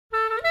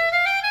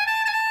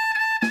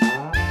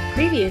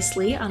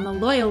Previously on the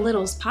Loyal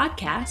Littles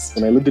podcast.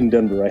 When I lived in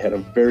Denver, I had a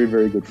very,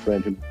 very good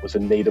friend who was a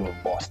native of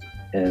Boston.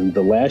 And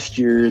the last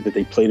year that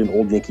they played in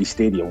Old Yankee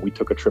Stadium, we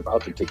took a trip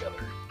out there together.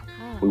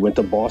 Oh. We went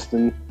to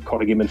Boston,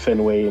 caught a game in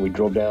Fenway, and we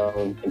drove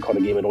down and caught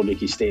a game at Old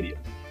Yankee Stadium.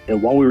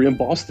 And while we were in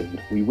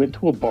Boston, we went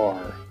to a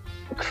bar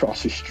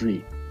across the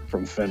street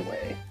from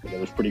Fenway, and it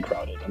was pretty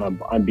crowded. And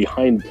I'm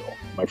behind Bill,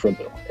 my friend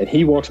Bill. And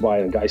he walks by,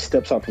 and a guy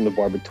steps out from the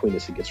bar between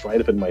us and gets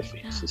right up in my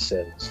face and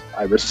says,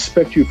 "I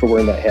respect you for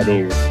wearing that hat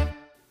here,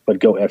 but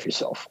go F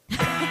yourself."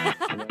 Welcome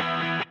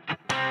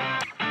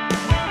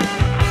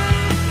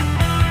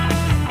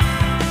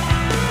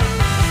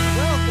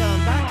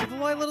back to the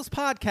Loyal Littles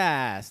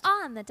podcast.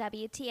 On the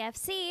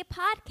WTFC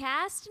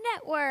Podcast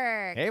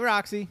Network. Hey,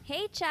 Roxy.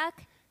 Hey,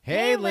 Chuck.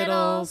 Hey,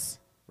 Littles.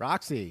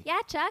 Roxy. Yeah,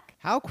 Chuck?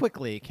 How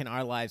quickly can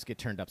our lives get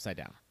turned upside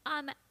down?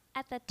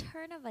 At the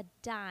turn of a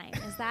dime.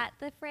 Is that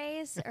the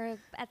phrase? Or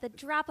at the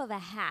drop of a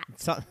hat?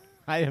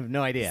 I have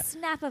no idea.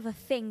 Snap of a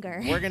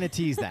finger. We're going to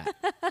tease that.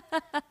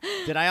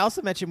 Did I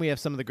also mention we have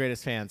some of the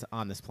greatest fans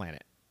on this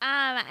planet?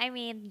 I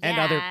mean,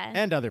 yeah.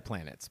 And other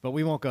planets, but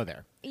we won't go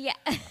there. Yeah.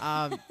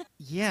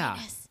 Yeah.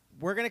 Goodness.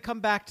 We're going to come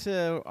back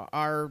to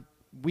our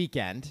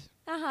weekend.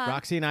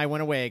 Roxy and I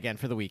went away again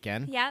for the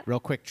weekend. Yeah.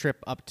 Real quick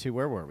trip up to,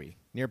 where were we?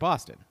 Near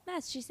Boston.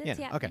 Massachusetts,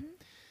 yeah. Okay. Mm-hmm.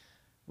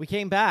 We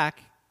came back.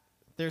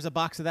 There's a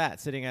box of that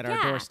sitting at our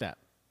doorstep.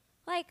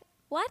 Like,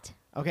 what?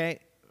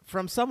 Okay.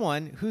 From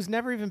someone who's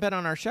never even been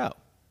on our show.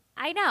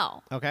 I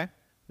know. Okay.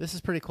 This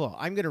is pretty cool.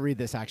 I'm going to read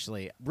this,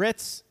 actually.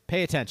 Ritz,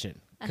 pay attention,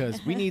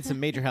 because we need some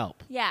major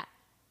help. Yeah.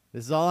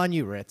 This is all on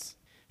you, Ritz.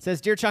 It says,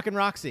 "Dear Chuck and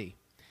Roxy,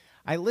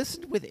 I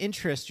listened with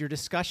interest your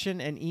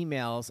discussion and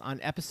emails on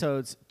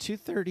episodes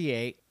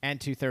 238 and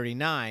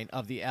 239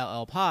 of the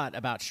LL Pod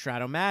about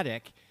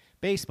Stratomatic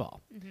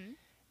baseball. Mm-hmm.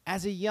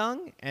 As a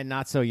young and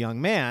not so young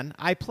man,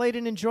 I played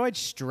and enjoyed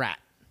Strat."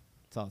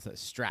 That's all it says,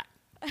 Strat.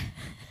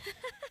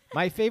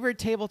 "My favorite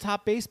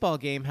tabletop baseball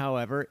game,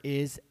 however,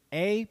 is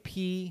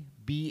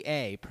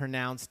APBA,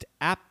 pronounced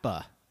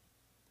APBA.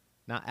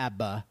 Not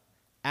ABBA,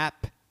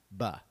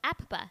 APBA.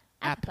 APBA.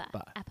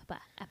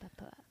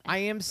 I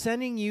am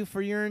sending you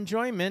for your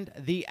enjoyment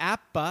the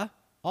APBA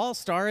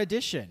All-Star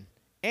Edition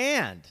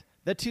and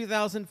the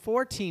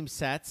 2004 team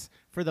sets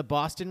for the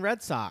Boston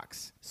Red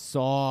Sox,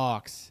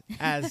 Sox,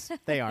 as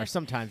they are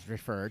sometimes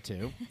referred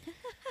to,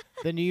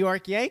 the New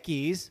York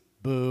Yankees."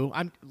 Boo!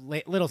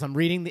 Littles. I'm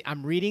reading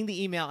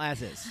the email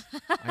as is.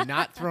 I'm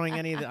not throwing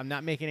I'm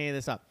not making any of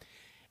this up.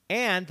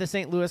 "And the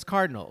St. Louis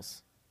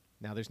Cardinals."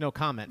 Now, there's no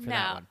comment for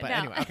that one. But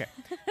anyway, okay.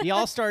 "The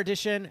All-Star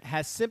Edition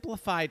has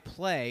simplified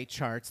play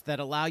charts that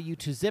allow you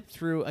to zip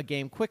through a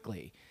game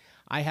quickly.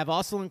 I have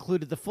also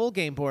included the full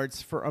game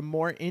boards for a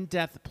more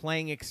in-depth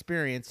playing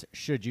experience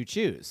should you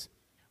choose.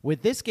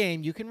 With this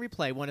game, you can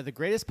replay one of the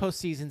greatest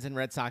postseasons in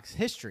Red Sox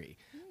history,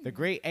 the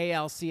great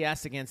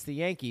ALCS against the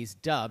Yankees,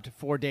 dubbed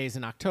 4 Days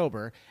in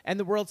October, and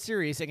the World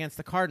Series against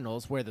the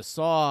Cardinals, where the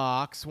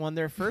Sox won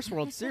their first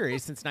World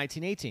Series since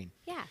 1918.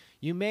 Yeah.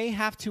 You may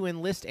have to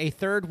enlist a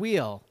third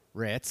wheel,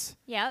 Ritz,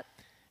 Yep.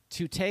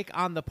 to take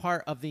on the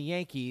part of the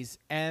Yankees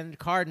and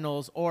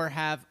Cardinals, or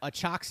have a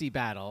Choxy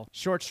battle.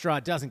 Short straw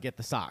doesn't get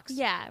the Sox."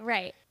 Yeah,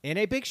 right. In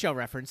a Big Show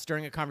reference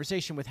during a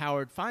conversation with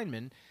Howard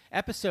Feynman,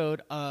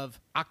 episode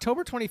of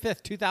October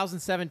 25th,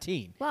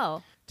 2017.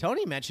 Whoa.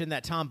 Tony mentioned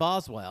that Tom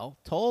Boswell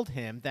told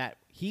him that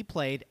he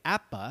played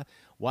APBA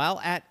while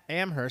at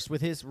Amherst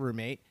with his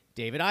roommate,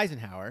 David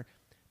Eisenhower.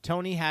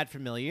 Tony had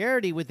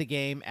familiarity with the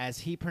game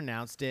as he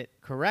pronounced it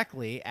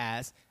correctly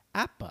as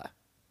APBA.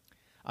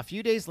 A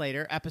few days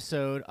later,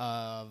 episode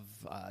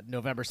of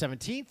November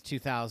 17th,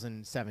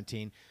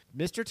 2017,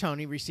 Mr.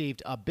 Tony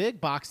received a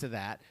big box of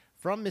that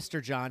from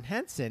Mr. John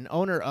Henson,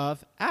 owner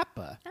of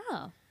APBA.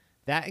 Oh.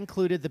 That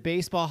included the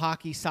baseball,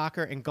 hockey,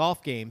 soccer, and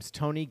golf games.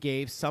 Tony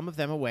gave some of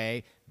them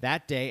away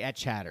that day at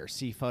Chatter.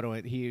 See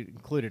photo. He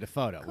included a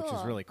photo, which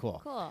is really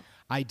cool. Cool.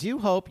 "I do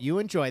hope you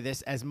enjoy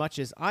this as much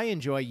as I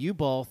enjoy you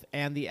both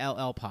and the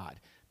LL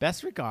Pod.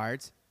 Best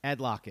regards, Ed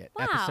Lockett."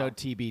 Wow. Episode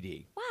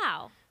TBD.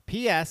 Wow.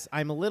 "P.S.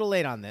 I'm a little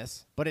late on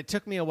this, but it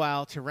took me a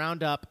while to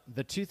round up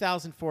the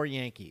 2004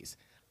 Yankees.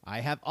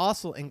 I have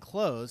also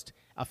enclosed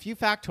a few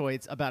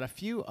factoids about a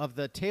few of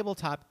the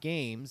tabletop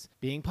games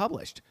being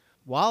published.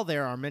 While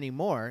there are many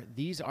more,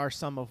 these are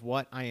some of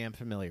what I am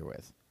familiar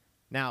with."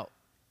 Now,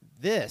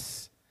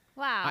 this,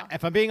 Wow.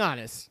 if I'm being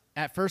honest,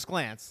 at first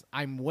glance,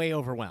 I'm way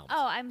overwhelmed.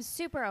 Oh, I'm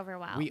super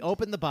overwhelmed. We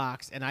opened the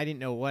box, and I didn't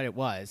know what it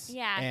was.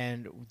 Yeah.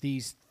 And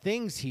these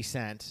things he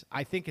sent,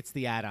 I think it's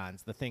the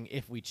add-ons, the thing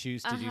if we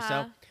choose to do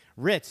so.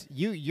 Ritz,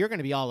 you're going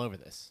to be all over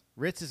this.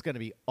 Ritz is going to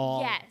be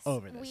all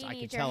over this. I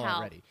can tell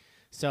already.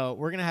 So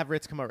we're going to have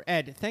Ritz come over.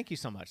 Ed, thank you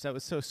so much. That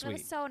was so sweet. That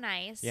was so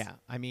nice. Yeah.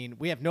 I mean,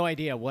 we have no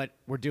idea what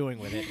we're doing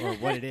with it or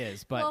what it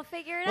is. But we'll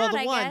figure it out, the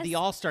I one, guess. the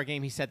All-Star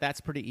game, he said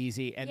that's pretty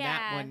easy. And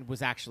that one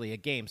was actually a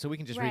game. So we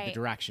can just read the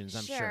directions,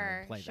 I'm sure,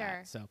 and play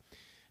that. So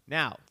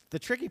now, the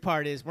tricky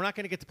part is we're not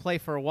going to get to play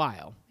for a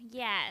while.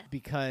 Yeah.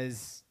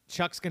 Because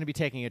Chuck's going to be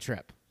taking a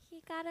trip.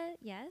 He got it,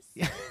 yes.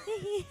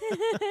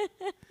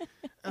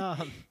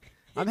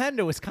 I'm heading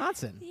to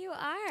Wisconsin. You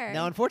are.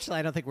 Now, unfortunately,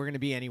 I don't think we're going to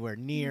be anywhere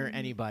near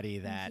anybody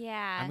that.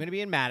 Yeah. I'm going to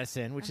be in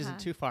Madison, which isn't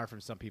too far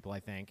from some people, I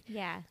think.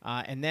 Yeah.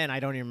 And then I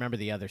don't even remember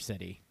the other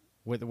city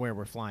where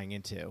we're flying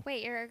into.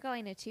 Wait, you're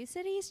going to 2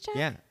 cities, Chuck?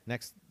 Yeah,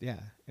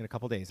 in a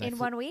couple days. In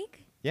 1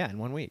 week? Yeah, in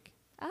 1 week.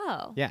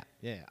 Oh. Yeah.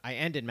 I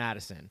end in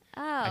Madison.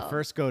 Oh. I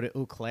first go to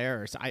Eau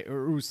Claire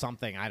or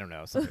something. I don't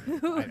know. Something.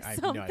 I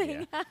have no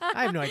idea.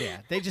 I have no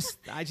idea.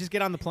 I just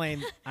get on the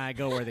plane. I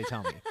go where they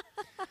tell me.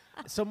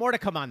 So more to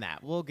come on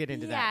that. We'll get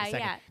into that in a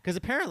second. Yeah. Because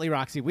apparently,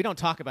 Roxy, we don't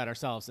talk about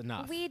ourselves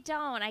enough. We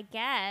don't, I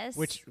guess.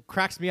 Which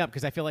cracks me up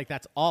because I feel like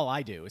that's all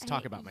I do is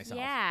talk about myself.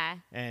 Yeah.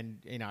 And,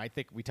 I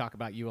think we talk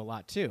about you a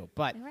lot too.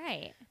 But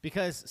Right.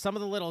 because some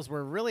of the littles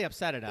were really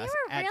upset at us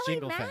at really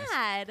Jingle Fest.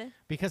 mad.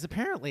 Because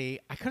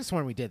apparently, I could have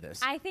sworn we did this.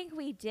 I think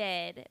we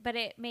did, but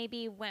it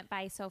maybe went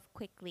by so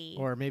quickly.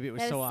 Or maybe it was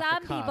that so off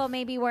some the cuff. people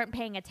maybe weren't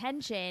paying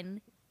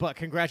attention. But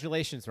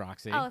congratulations,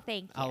 Roxy. Oh,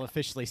 thank you. I'll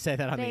officially say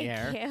that on the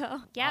air. Thank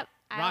you. Yep.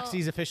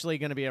 Roxy's officially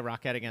going to be a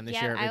Rockette again this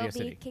year at Radio I will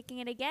City. be kicking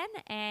it again,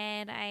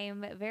 and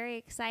I'm very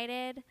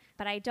excited.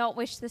 But I don't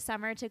wish the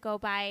summer to go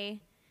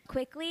by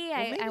quickly.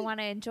 I want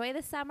to enjoy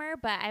the summer,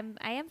 but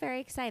I am very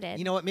excited.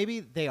 You know what? Maybe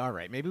they are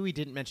right. Maybe we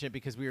didn't mention it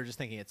because we were just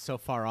thinking it's so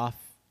far off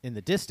in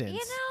the distance.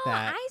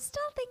 That I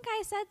still think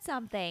I said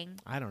something.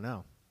 I don't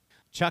know.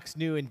 Chuck's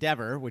new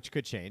endeavor, which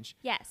could change,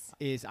 Yes.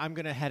 is I'm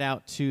going to head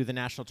out to the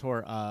national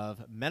tour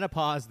of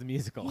Menopause the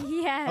Musical.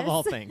 Yes. Of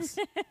all things.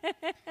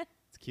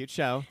 It's a cute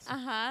show.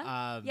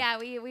 Uh-huh. Yeah,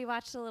 we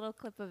watched a little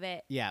clip of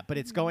it. Yeah, but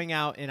it's going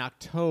out in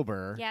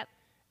October. Yep.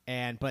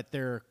 But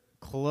they're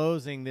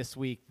closing this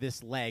week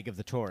this leg of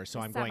the tour, so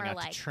The I'm going summer out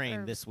leg, to train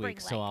or this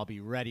week, spring so leg. I'll be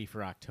ready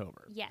for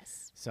October.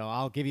 Yes. So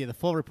I'll give you the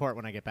full report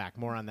when I get back.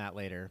 More on that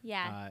later.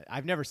 Yeah.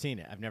 I've never seen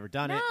it. I've never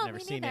done it. No, Never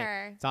me seen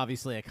neither. it. It's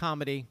obviously a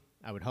comedy,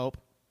 I would hope.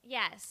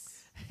 Yes.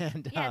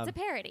 And Yeah, it's a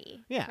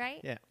parody. yeah,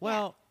 Right? Yeah.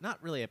 Well,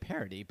 not really a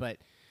parody, but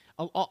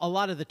a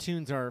lot of the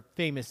tunes are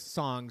famous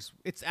songs.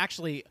 It's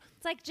actually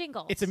It's like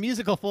jingles. it's a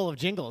musical full of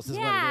jingles, is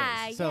what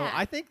Yeah, it is. So yeah.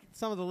 I think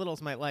some of the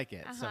littles might like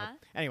it. So Uh-huh.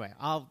 anyway,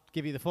 I'll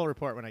give you the full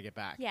report when I get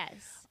back. Yes.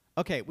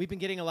 Okay, we've been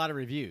getting a lot of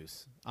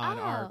reviews on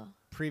our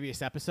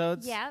previous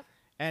episodes. Yep.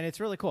 And it's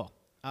really cool.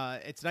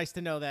 It's nice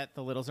to know that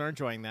the littles are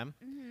enjoying them.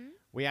 Mm-hmm.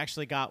 We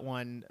actually got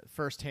one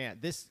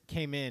firsthand. This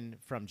came in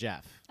from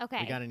Jeff.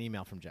 Okay. We got an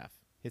email from Jeff.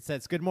 It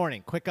says, "Good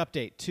morning. Quick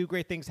update. 2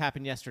 great things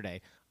happened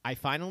yesterday. I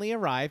finally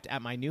arrived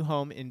at my new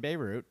home in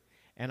Beirut,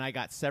 and I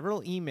got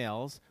several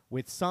emails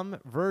with some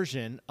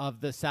version of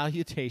the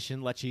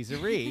salutation La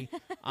Cheeserie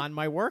on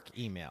my work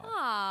email.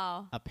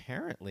 Oh.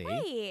 Apparently,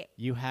 Wait.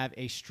 you have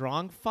a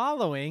strong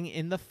following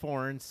in the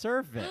Foreign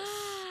Service."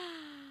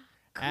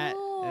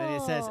 Cool. And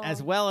it says,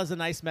 as well as a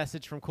nice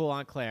message from Cool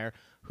Aunt Claire,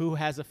 who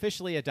has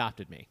officially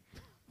adopted me.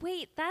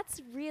 Wait,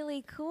 that's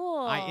really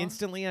cool. I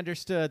instantly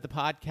understood the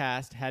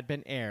podcast had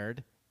been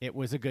aired. It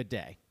was a good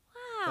day.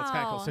 Wow. That's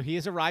kind of cool. So he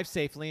has arrived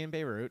safely in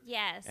Beirut.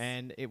 Yes.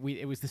 And it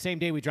was the same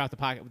day we dropped the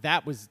podcast.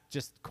 That was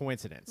just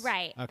coincidence.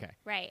 Right. Okay.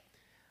 Right.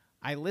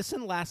 I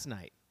listened last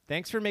night.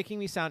 Thanks for making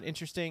me sound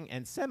interesting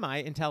and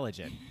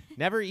semi-intelligent.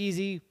 Never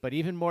easy, but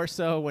even more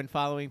so when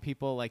following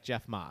people like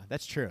Jeff Ma.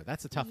 That's true.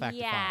 That's a tough act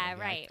to follow. Yeah,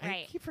 right, I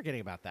right. keep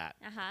forgetting about that.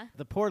 Uh-huh.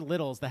 The poor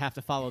littles that have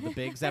to follow the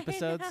Biggs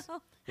episodes.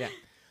 know. Yeah.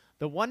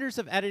 The wonders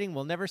of editing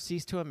will never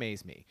cease to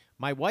amaze me.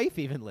 My wife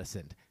even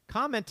listened,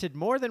 commented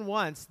more than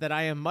once that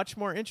I am much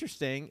more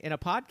interesting in a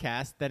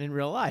podcast than in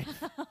real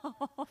life.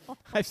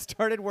 I've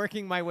started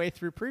working my way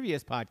through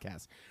previous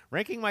podcasts,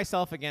 ranking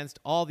myself against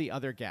all the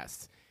other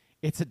guests.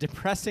 It's a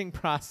depressing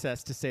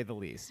process, to say the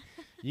least.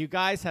 You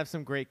guys have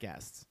some great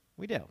guests.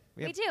 We do.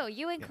 We do.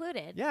 You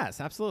included. Yes,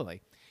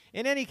 absolutely.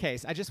 In any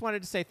case, I just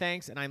wanted to say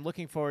thanks, and I'm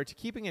looking forward to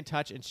keeping in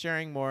touch and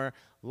sharing more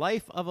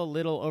life of a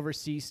little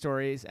overseas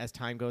stories as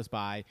time goes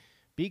by.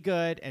 Be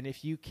good, and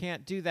if you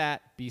can't do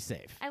that, be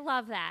safe. I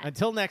love that.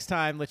 Until next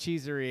time, La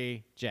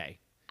Cheeserie, Jay.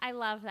 I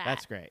love that.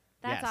 That's great.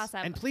 That's Yes.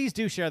 awesome. And please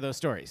do share those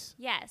stories.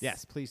 Yes.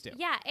 Yes, please do.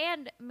 Yeah,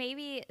 and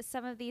maybe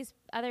some of these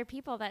other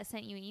people that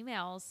sent you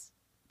emails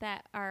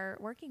that are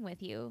working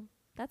with you.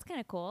 That's kind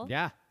of cool.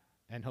 Yeah.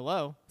 And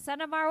hello. Send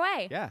them our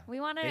way. Yeah. We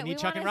want to. They need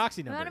Chuck and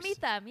Roxy We numbers. want to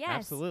meet them. Yes.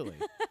 Absolutely.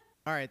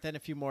 All right, then a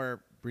few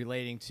more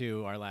relating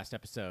to our last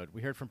episode.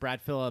 We heard from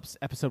Brad Phillips,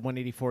 episode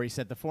 184. He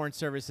said, "The Foreign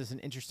Service is an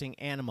interesting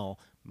animal.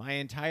 My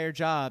entire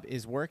job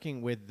is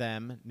working with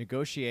them,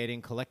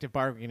 negotiating collective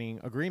bargaining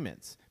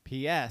agreements.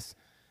 P.S.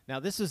 Now,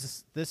 this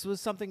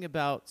was something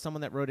about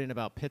someone that wrote in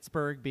about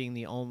Pittsburgh being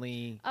the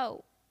only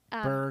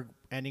burg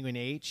ending in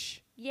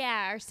H.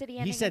 Yeah, our city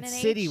ending He said in an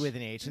city H. with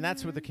an H, and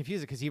that's where the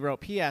confusion, because he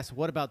wrote, P.S.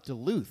 What about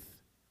Duluth?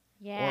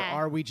 Yeah.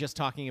 Or are we just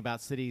talking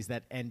about cities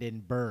that end in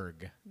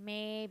burg?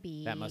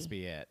 Maybe. That must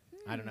be it.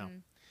 I don't know.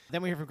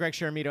 Then we hear from Greg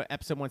Sharamito,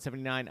 episode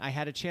 179. I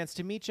had a chance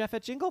to meet Jeff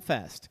at Jingle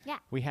Fest. Yeah.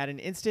 We had an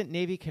instant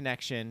Navy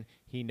connection.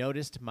 He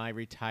noticed my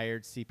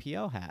retired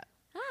CPO hat.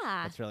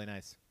 Ah. That's really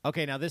nice.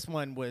 Okay, now this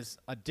one was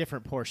a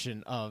different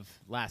portion of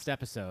last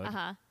episode.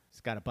 Uh-huh. It's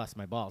got to bust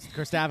my balls.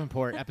 Chris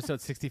Davenport, episode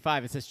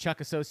 65. It says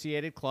Chuck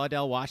associated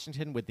Claudel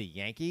Washington with the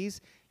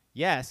Yankees.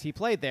 Yes, he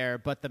played there,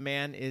 but the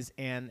man is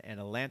an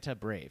Atlanta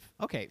Brave.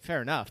 Okay,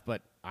 fair enough,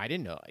 but I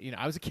didn't know.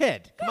 I was a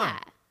kid. Come on.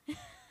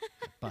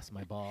 Bust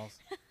my balls.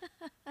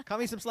 Cut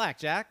me some slack,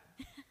 Jack.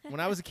 When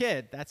I was a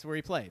kid, that's where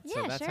he played.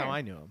 Yeah, so that's sure. how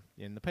I knew him.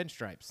 In the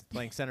pinstripes,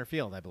 playing center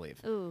field, I believe.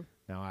 Ooh.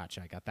 No,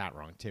 actually, I got that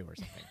wrong, too, or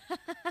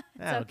something.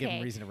 That'll give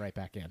him reason to write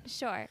back in.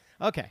 Sure.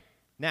 Okay.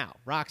 Now,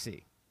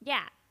 Roxy.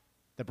 Yeah.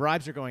 The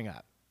bribes are going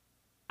up.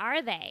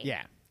 Are they?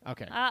 Yeah.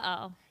 Okay.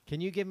 Uh-oh. Can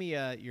you give me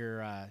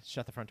your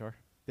shut the front door?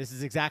 This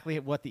is exactly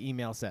what the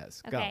email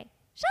says. Okay. Go.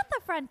 Shut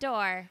the front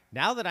door.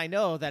 Now that I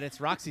know that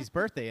it's Roxy's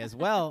birthday as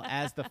well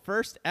as the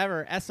first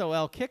ever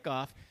SOL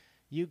kickoff,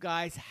 you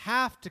guys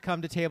have to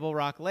come to Table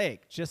Rock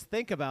Lake. Just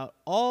think about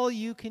all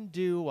you can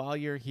do while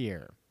you're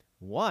here.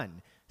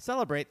 1,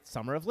 celebrate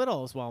Summer of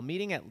Littles while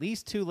meeting at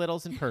least 2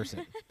 littles in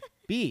person.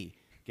 B,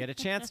 get a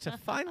chance to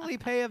finally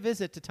pay a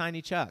visit to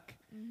Tiny Chuck.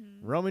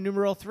 Roman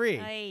numeral 3,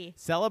 Aye.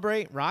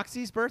 celebrate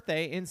Roxy's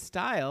birthday in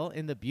style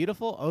in the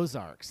beautiful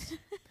Ozarks.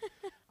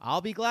 I'll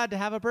be glad to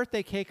have a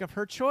birthday cake of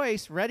her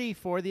choice ready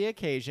for the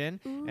occasion,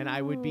 and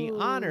I would be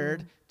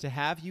honored to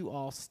have you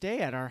all stay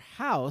at our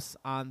house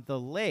on the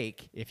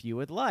lake if you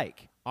would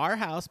like. Our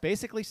house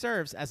basically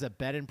serves as a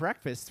bed and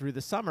breakfast through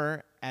the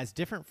summer as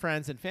different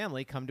friends and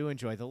family come to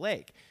enjoy the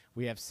lake.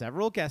 We have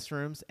several guest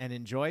rooms and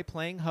enjoy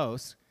playing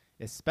host,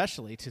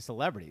 especially to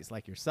celebrities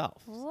like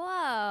yourself.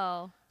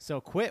 Whoa.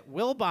 So quit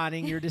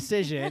will-bonding your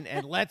decision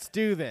and let's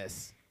do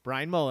this.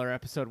 Brian Mueller,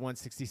 episode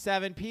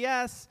 167.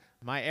 P.S.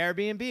 My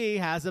Airbnb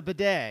has a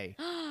bidet.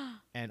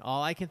 And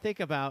all I can think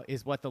about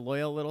is what the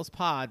Loyal Littles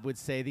pod would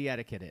say the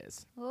etiquette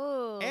is.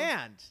 Ooh.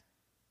 And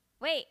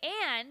Wait,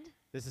 and?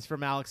 this is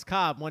from Alex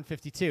Cobb,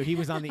 152. He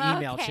was on the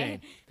email Okay.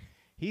 chain.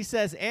 He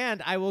says,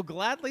 and I will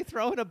gladly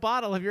throw in a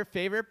bottle of your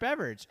favorite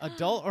beverage,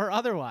 adult or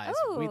otherwise.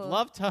 We'd Ooh.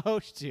 love to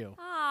host you.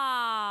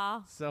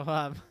 Aw. So,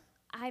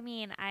 I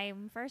mean,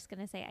 I'm first going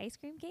to say ice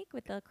cream cake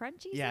with the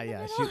crunchies yeah, in the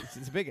yeah. middle.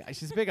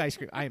 She's a big ice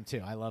cream. I am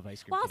too. I love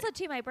ice cream. Well, cake. also,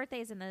 too, my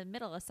birthday's in the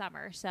middle of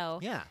summer, so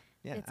Yeah,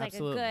 it's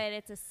absolutely. like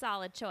it's a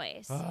solid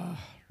choice.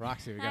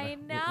 Roxy, we I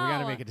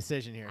gotta know. make a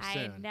decision here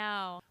soon. I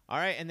know. All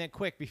right, and then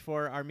quick,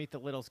 before our Meet the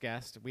Littles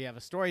guest, we have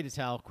a story to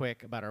tell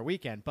quick about our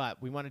weekend, but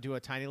we want to do a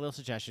tiny little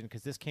suggestion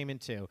because this came in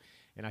too,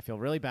 and I feel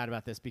really bad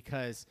about this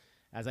because,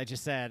 as I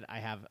just said, I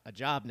have a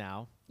job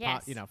now,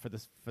 Yes. for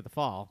the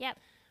fall. Yep.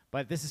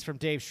 But this is from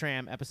Dave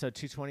Schramm, episode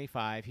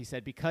 225. He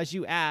said, because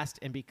you asked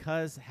and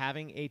because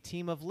having a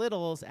team of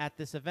littles at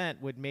this event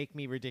would make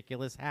me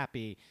ridiculous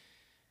happy,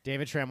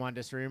 David Schramm wanted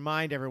us to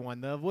remind everyone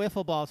the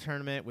Wiffle Ball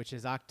Tournament, which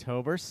is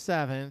October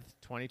 7th,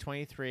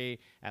 2023,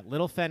 at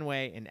Little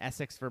Fenway in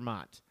Essex,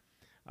 Vermont.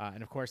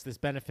 And, of course, this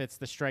benefits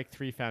the Strike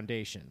 3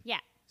 Foundation. Yeah.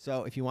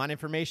 So if you want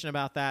information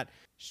about that,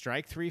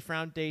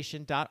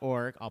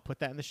 strike3foundation.org. I'll put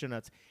that in the show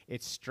notes.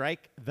 It's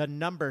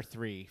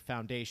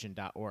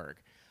strike3foundation.org.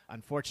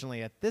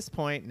 Unfortunately, at this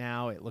point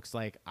now, it looks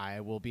like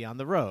I will be on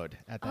the road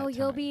at that time. Oh,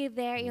 you'll be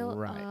there.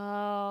 Right.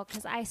 Oh,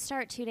 because I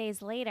start 2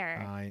 days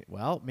later.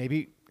 Well,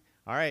 maybe.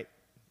 All right,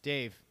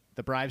 Dave,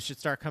 the bribes should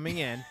start coming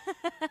in.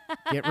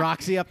 Get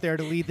Roxy up there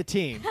to lead the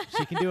team.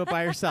 She can do it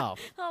by herself.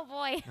 Oh,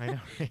 boy. I know.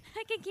 Right?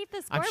 I can keep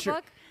the I'm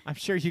scorebook.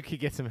 sure you could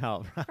get some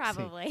help, Roxy.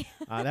 Probably.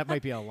 That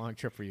might be a long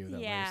trip for you, though,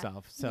 by Yeah.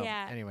 yourself. So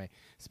Yeah. anyway,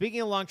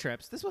 speaking of long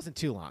trips, this wasn't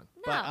too long.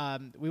 No.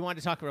 But we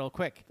wanted to talk real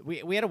quick.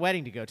 We had a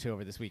wedding to go to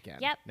over this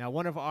weekend. Yep. Now,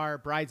 one of our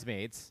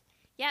bridesmaids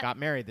Yep. got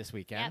married this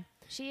weekend.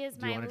 Yep. She is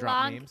Do you my wanna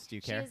drop names? Do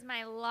you care? She is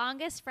my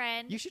longest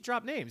friend. You should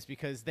drop names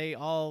because they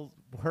all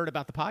heard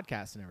about the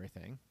podcast and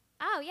everything.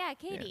 Oh, yeah,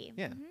 Katie.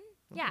 Yeah. Mhm.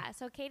 Yeah,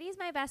 so Katie's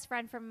my best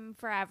friend from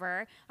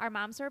forever. Our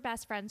moms were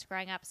best friends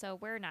growing up, so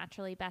we're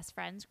naturally best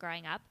friends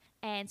growing up.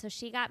 And so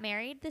she got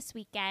married this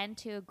weekend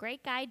to a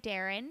great guy,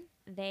 Darren.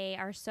 They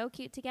are so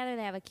cute together.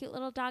 They have a cute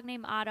little dog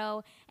named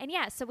Otto. And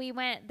yeah, so we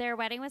went, their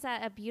wedding was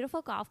at a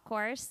beautiful golf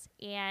course.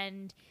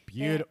 And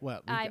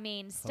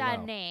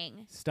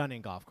stunning.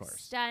 Stunning golf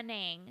course.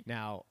 Stunning.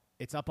 Now,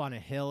 it's up on a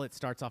hill. It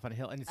starts off on a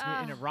hill, and it's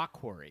in a rock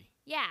quarry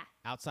Yeah.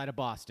 outside of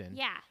Boston.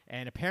 Yeah.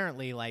 And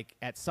apparently, like,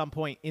 at some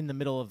point in the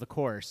middle of the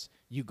course,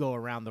 you go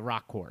around the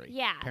rock quarry.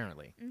 Yeah.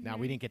 Apparently. Now,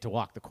 we didn't get to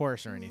walk the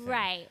course or anything.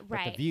 Right, But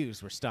right. the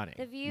views were stunning.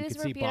 The You views could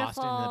were see beautiful.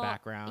 Boston in the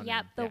background.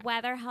 Yep, and- the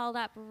weather held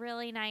up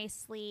really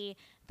nicely.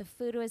 The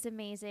food was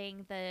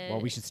amazing.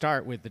 Well, we should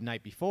start with the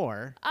night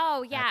before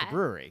Oh, yeah. at the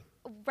brewery.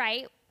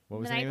 Right. What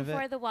was the the night name of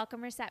before it? the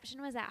welcome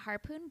reception was at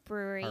Harpoon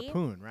Brewery.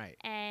 Harpoon, right.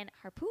 And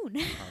Harpoon.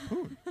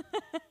 Harpoon.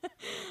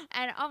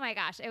 And oh my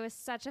gosh, it was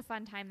such a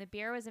fun time. The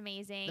beer was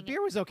amazing. The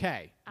beer was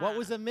okay. What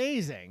was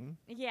amazing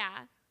Yeah.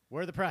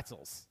 were the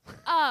pretzels.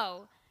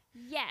 Oh,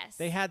 yes.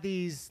 They had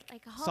these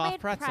Like soft homemade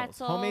pretzels,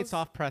 homemade pretzels.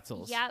 soft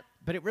pretzels. Yep.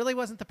 But it really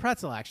wasn't the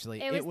pretzel,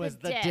 actually. It was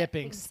the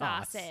dipping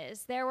sauce.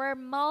 sauces. There were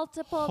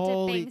multiple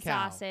Holy dipping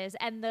cow. sauces,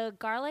 and the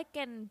garlic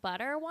and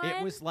butter one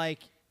It was like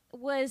so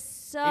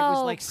it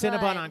was like Cinnabon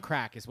good. on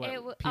crack, is what It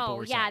people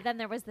were saying. yeah. Then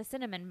there was the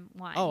cinnamon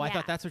one. Oh, I yeah.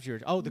 thought that's what you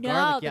were. Oh, the No,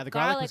 garlic. Yeah, the the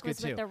garlic was garlic good was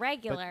too. with the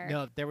regular. But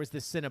no, there was the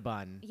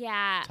Cinnabon.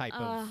 Yeah. type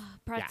of-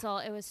 pretzel.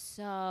 It was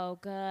so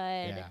good.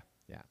 Yeah,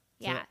 yeah. So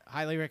Yeah.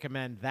 highly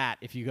recommend that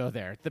if you go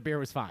there. The beer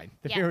was fine.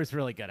 The Yeah. beer was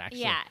really good,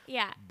 actually. Yeah.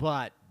 Yeah.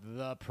 But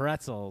the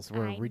pretzels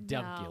were I know.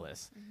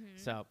 ridiculous. Mhm.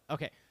 So,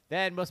 okay.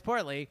 Then, most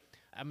importantly,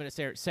 I'm going to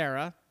say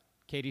Sarah,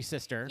 Katie's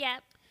sister.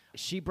 Yep.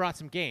 She brought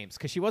some games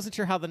because she wasn't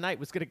sure how the night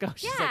was going to go.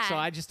 She's like, so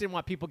Yeah. I just didn't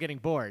want people getting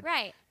bored.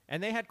 Right.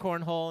 And they had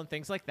cornhole and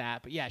things like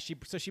that. But yeah, she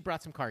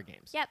brought some card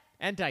games. Yep.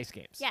 And dice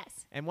games.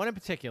 Yes. And one in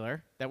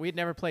particular that we had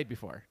never played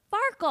before.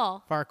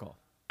 Farkle. Farkle.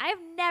 I've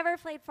never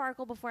played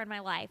Farkle before in my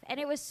life, and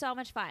it was so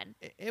much fun.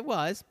 It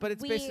was, but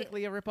it's We-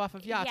 basically a ripoff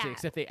of Yahtzee, yeah.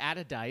 except they add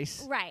a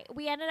dice. Right.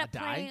 We ended A up die?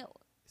 playing.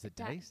 Is it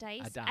Di- dice?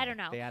 dice? A die. I don't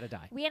know. They add a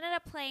die. We ended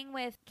up playing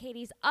with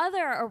Katie's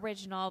other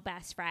original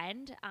best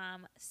friend,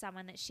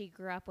 someone that she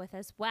grew up with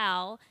as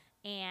well,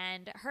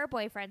 and her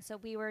boyfriend. So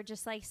we were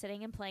just like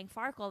sitting and playing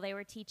Farkle. They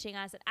were teaching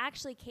us. And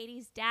actually,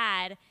 Katie's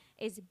dad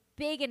is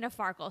big into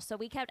Farkle. So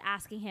we kept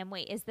asking him,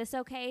 wait, is this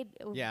okay?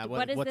 Yeah,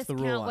 What does what's this the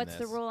rule count? on What's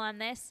the this? rule on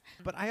this?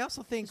 But I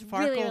also think It's Farkle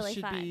really, really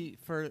should fun. be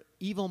for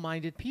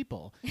evil-minded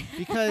people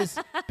because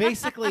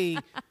basically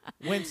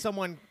when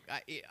someone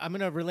I'm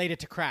going to relate it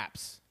to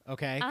craps,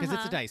 okay? Because it's a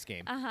Uh-huh. dice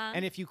game. Uh-huh.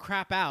 And if you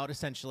crap out,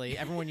 essentially,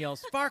 everyone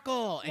yells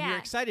Farkle and you're Yeah.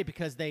 excited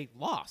because they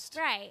lost.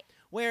 Right.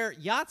 Where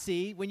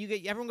Yahtzee, when you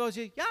get everyone goes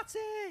Yahtzee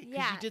because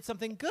Yeah. you did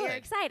something You're good.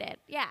 excited.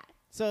 Yeah.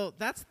 So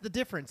that's the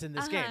difference in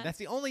this game. Uh-huh. That's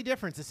the only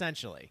difference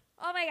essentially.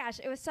 Oh my gosh,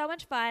 it was so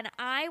much fun.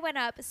 I went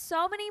up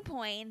so many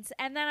points,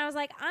 and then I was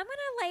like, I'm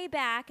gonna lay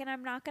back, and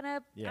I'm not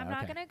gonna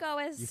go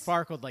as You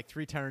farkled like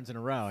 3 turns in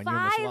a row and you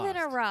almost five lost.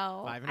 in a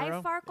row. 5 in a I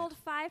row? farkled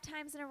 5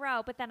 times in a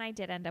row, but then I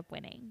did end up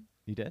winning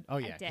You did? Oh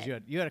yeah, 'cause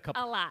did. you had a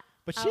couple. a lot.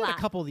 But a she had lot.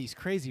 a couple of these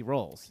crazy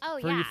rolls. Oh,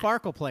 For you yeah.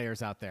 Farkle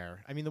players out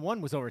there, I mean, the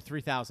one was over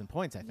 3,000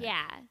 points, I think.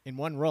 Yeah, In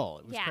one roll.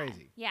 It was Yeah,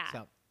 crazy. yeah.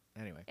 So,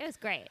 anyway. it was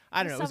great.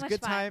 I don't know. It was so a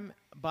good much fun. time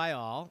by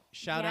all.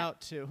 Shout Yep.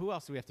 out to, who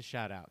else do we have to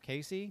shout out?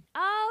 Casey?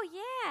 Oh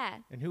yeah,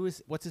 And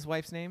what's his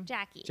wife's name?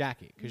 Jackie.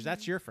 Jackie. Because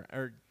that's your friend.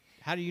 Or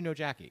how do you know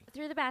Jackie?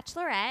 Through the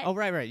Bachelorette. Oh,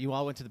 right. You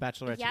all went to the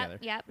Bachelorette together.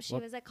 Yep. She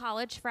Well- was a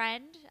college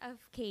friend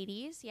of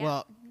Katie's. Yep.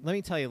 Well, let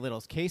me tell you,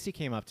 Littles. Casey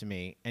came up to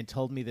me and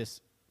told me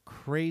this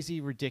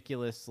crazy,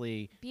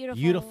 ridiculously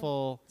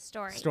Beautiful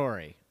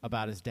story.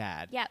 about his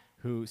dad, Yep.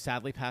 who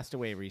sadly passed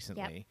away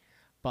recently,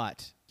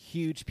 but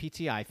huge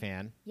PTI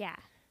fan, Yeah.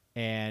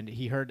 and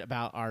he heard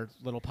about our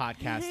little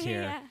podcast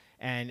here, Yeah.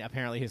 and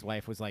apparently his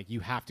wife was like,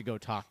 "You have to go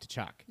talk to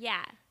Chuck."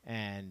 Yeah.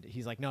 And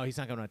he's like, "No, he's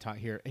not going to talk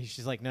here." And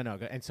she's like, "No,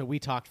 go." And so we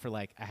talked for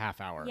like a half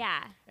hour.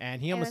 Yeah.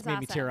 And he It almost was made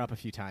me tear awesome. up a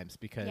few times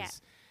because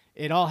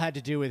Yeah. it all had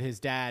to do with his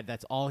dad.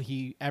 That's all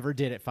he ever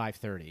did at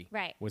 5:30.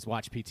 Right. Was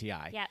watch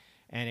PTI. Yep.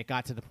 And it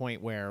got to the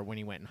point where when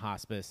he went in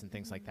hospice and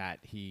things like that,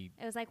 It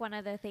was like one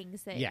of the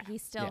things that Yeah, he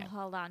still yeah.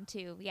 held on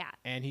to. Yeah.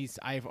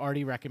 I've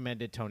already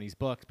recommended Tony's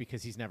book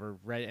because he's never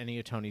read any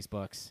of Tony's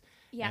books.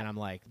 Yeah. And I'm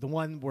like, the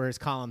one where his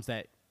columns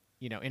that,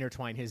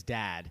 intertwine his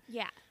dad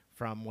Yeah.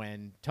 from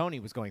when Tony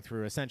was going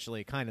through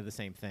essentially kind of the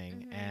same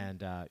thing. Mm-hmm.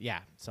 And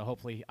so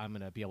hopefully I'm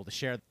going to be able to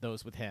share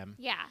those with him.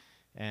 Yeah.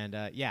 And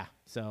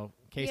so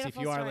Casey, if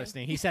Beautiful you are story.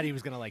 listening, he said he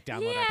was going to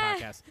download Yeah. our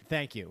podcast.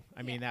 Thank you.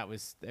 I mean, it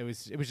was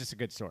just a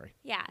good story.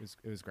 Yeah.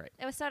 It was great.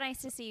 It was so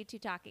nice to see you two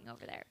talking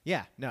over there.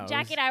 Yeah, no.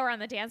 Jackie and I were on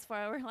the dance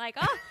floor. We're like,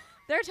 oh,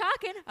 they're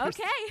talking.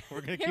 Okay.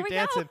 We're going to Here keep we go.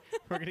 dancing.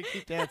 We're going to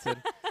keep dancing.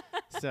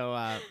 So,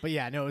 but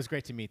yeah, no, it was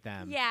great to meet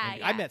them. Yeah,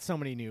 And I yeah. met so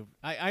many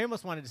I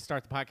almost wanted to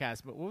start the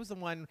podcast, but what was the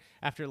one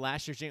after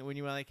last year's when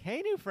you were like,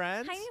 "Hey, new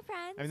friends"? Hi, new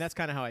friends. I mean, that's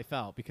kind of how I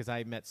felt because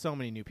I met so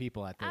many new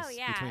people at this Oh,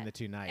 yeah. between the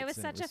two nights. It was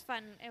and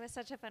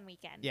such a fun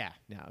weekend. Yeah,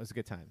 no, it was a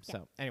good time. Yeah.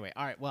 So anyway,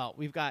 all right, well,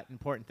 we've got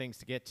important things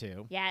to get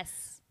to.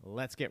 Yes.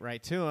 Let's get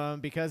right to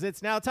them because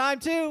it's now time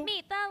to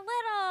Meet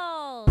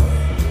the Littles.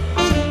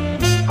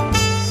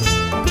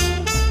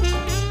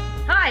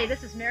 Hi,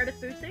 this is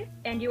Meredith Bootsy,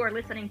 and you are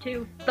listening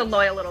to the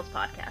Loyal Littles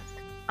podcast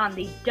on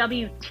the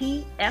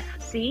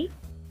WTFC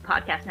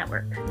Podcast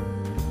Network.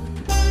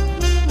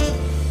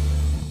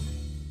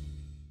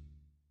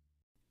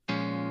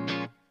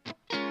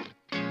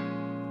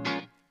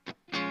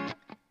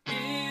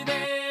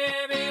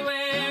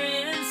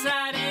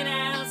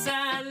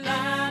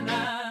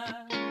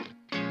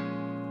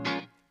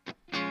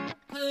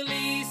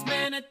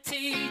 Policeman, a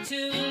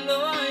teacher, a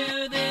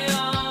lawyer, they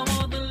all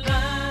want the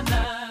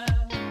limelight.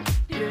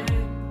 Yeah.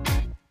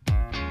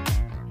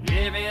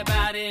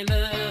 Everybody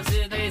loves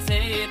it, they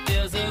say it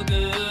feels so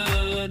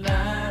good.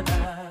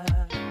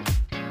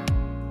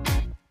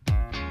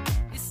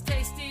 It's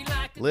tasty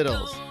like a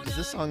Littles, donut. does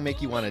this song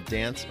make you want to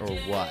dance or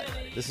what?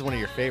 This is one of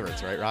your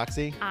favorites, right,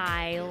 Roxy?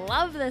 I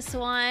love this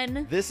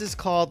one. This is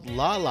called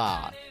La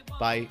La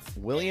by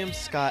William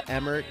Scott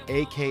Emmert,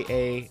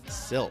 a.k.a.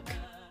 Silk.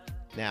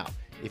 Now,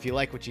 if you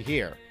like what you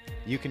hear,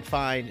 you can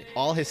find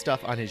all his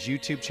stuff on his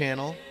YouTube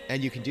channel,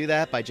 and you can do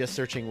that by just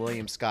searching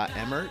William Scott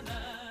Emmert,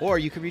 or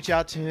you can reach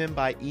out to him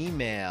by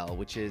email,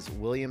 which is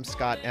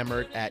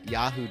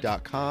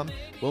williamscottemmert@yahoo.com.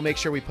 We'll make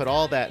sure we put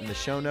all that in the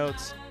show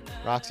notes.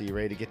 Roxy, you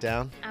ready to get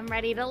down? I'm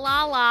ready to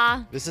la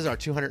la. This is our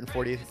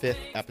 245th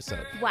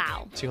episode.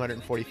 Wow.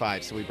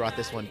 245, so we brought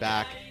this one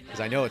back because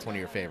I know it's one of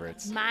your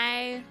favorites.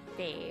 My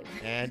fave.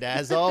 And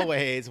as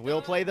always,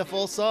 we'll play the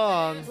full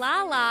song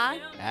La la.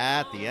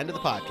 at the end of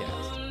the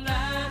podcast.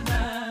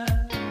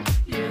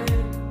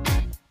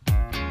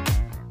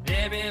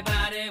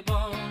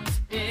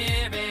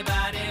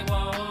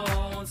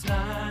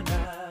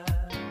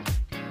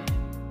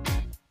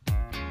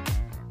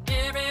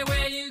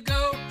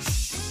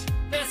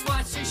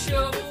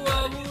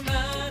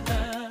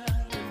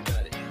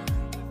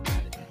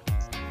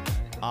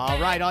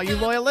 right, all you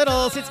loyal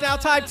littles, it's now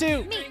time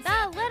to Meet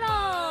the Little.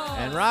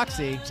 And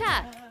Roxy,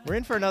 Chuck. we're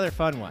in for another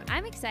fun one.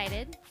 I'm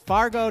excited.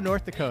 Fargo,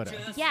 North Dakota.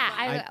 Yeah,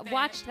 I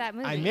watched that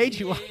movie. I made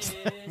you watch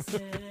that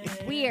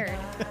movie. Weird.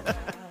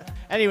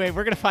 Anyway,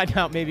 we're going to find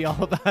out maybe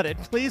all about it.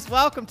 Please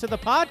welcome to the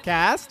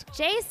podcast,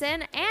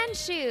 Jason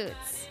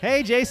Anschutz.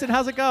 Hey, Jason,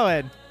 how's it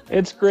going?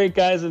 It's great,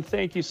 guys, and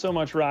thank you so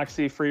much,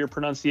 Roxy, for your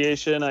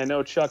pronunciation. I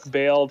know Chuck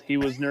bailed. He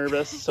was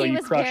nervous, so He you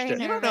was crushed very it.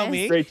 You don't know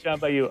me. Great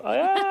job by you.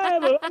 I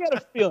got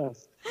a feeling.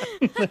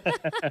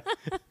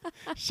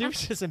 She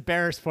was just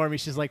embarrassed for me.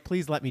 She's like,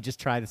 please let me just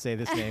try to say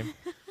this name.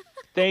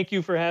 Thank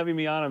you for having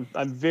me on.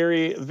 I'm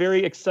very,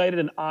 very excited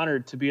and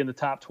honored to be in the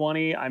top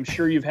 20. I'm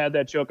sure you've had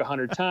that joke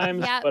 100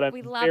 times, Yeah, but I'm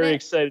we love very it.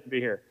 excited to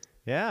be here.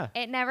 Yeah.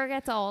 It never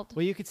gets old.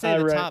 Well, you could say All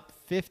the right. top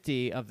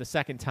 50 of the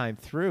second time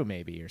through,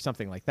 maybe, or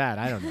something like that.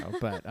 I don't know.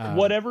 But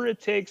Whatever it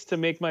takes to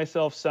make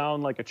myself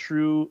sound like a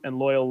true and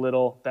loyal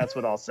little, that's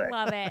what I'll say.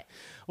 Love it.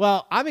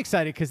 Well, I'm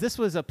excited because this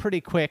was a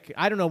pretty quick,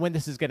 I don't know when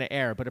this is going to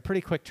air, but a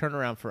pretty quick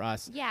turnaround for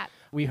us. Yeah.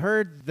 We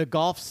heard the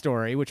golf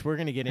story, which we're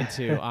going to get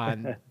into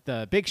on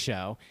the big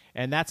show.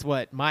 And that's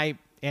what my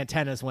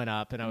antennas went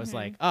up. And I was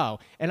like, oh.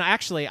 And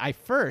I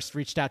first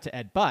reached out to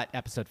Ed Butt,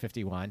 episode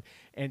 51,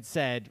 and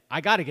said,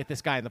 I got to get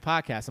this guy in the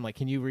podcast. I'm like,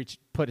 can you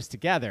put us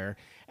together?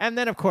 And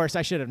then, of course,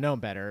 I should have known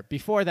better.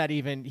 Before that, he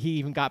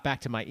even got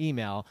back to my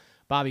email.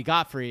 Bobby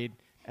Gottfried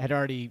had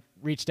already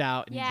reached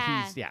out. And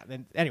Yeah.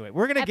 And anyway,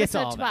 we're going to get to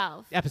all Episode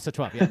 12. that. Episode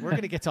 12. Yeah, we're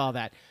going to get to all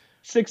that.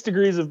 6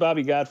 degrees of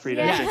Bobby Gottfried,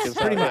 I think. Yes, Is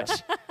pretty how-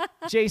 much.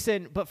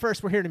 Jason, but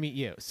first we're here to meet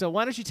you. So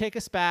why don't you take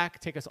us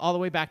all the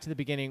way back to the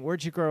beginning.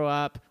 Where'd you grow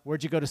up?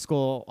 Where'd you go to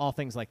school? All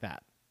things like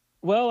that.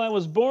 Well, I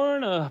was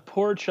born a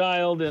poor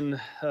child in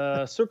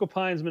Circle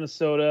Pines,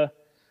 Minnesota,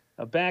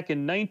 back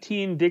in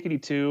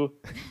 1982.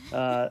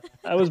 I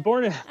was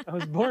born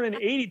in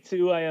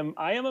 82. I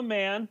am a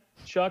man,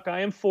 Chuck.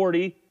 I am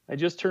 40. I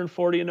just turned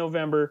 40 in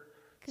November.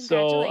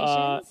 So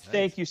Congratulations.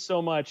 thank you so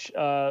much.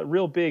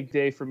 Real big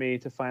day for me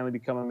to finally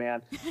become a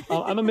man.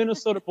 I'm a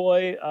Minnesota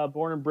boy,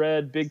 born and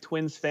bred, big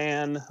Twins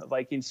fan,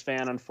 Vikings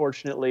fan,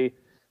 unfortunately.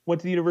 Went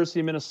to the University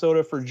of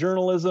Minnesota for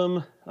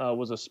journalism,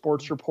 was a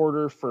sports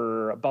reporter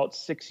for about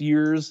 6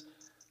 years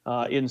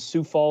in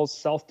Sioux Falls,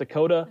 South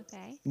Dakota.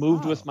 Okay.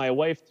 Moved with my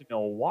wife to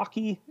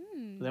Milwaukee.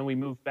 Then we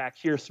moved back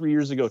here 3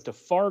 years ago to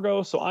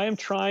Fargo. So I am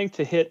trying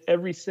to hit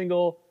every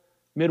single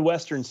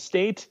Midwestern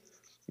state.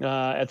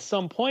 At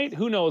some point,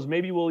 who knows,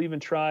 maybe we'll even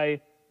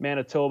try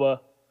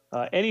Manitoba.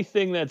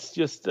 Anything that's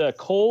just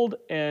cold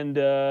and,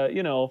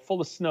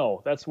 full of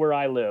snow. That's where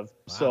I live. Wow.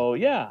 So,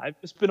 yeah, I've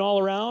just been all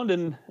around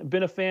and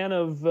been a fan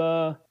of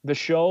the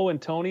show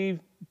and Tony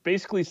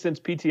basically since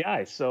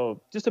PTI.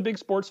 So just a big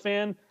sports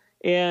fan.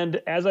 And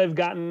as I've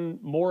gotten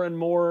more and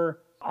more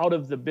out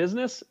of the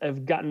business,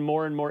 I've gotten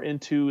more and more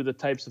into the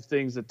types of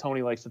things that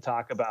Tony likes to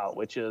talk about,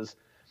 which is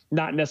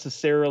not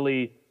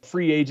necessarily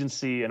free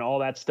agency and all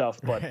that stuff,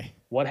 but Right.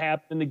 what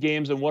happened in the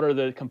games and what are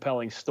the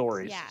compelling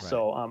stories. Yeah.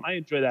 So I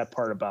enjoy that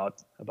part about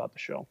the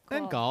show.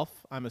 And Cool.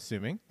 golf, I'm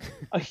assuming.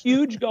 A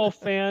huge golf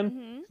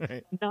fan,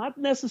 Right. not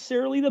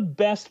necessarily the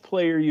best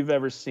player you've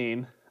ever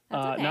seen,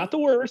 That's okay. not the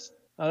worst.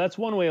 That's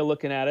one way of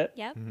looking at it.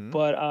 Yep.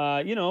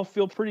 But,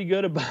 feel pretty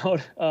good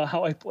about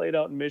how I played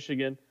out in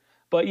Michigan.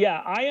 But,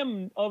 yeah, I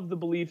am of the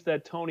belief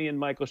that Tony and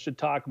Michael should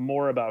talk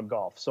more about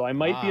golf. So I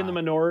might be in the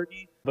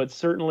minority, but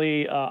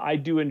certainly I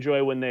do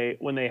enjoy when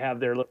they have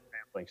their little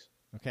ramblings.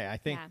 Okay, I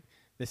think Yeah.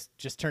 this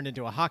just turned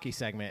into a hockey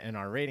segment and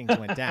our ratings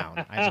went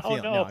down. I have a Oh,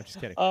 feeling. no. I'm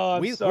just kidding. Oh,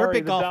 I'm We're sorry,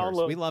 big the golfers.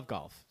 download- We love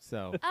golf.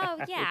 So Oh,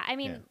 yeah. I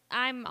mean, Yeah.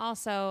 I'm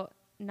also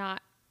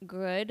not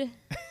good,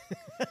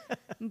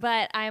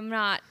 but I'm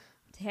not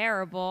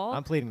terrible.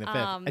 I'm pleading the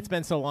fifth. It's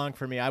been so long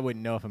for me, I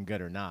wouldn't know if I'm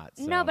good or not.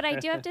 So. No, but I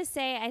do have to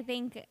say, I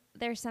think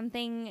there's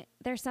something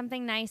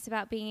nice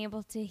about being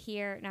able to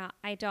hear. Now,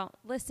 I don't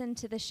listen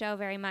to the show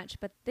very much,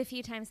 but the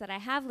few times that I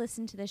have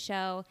listened to the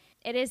show,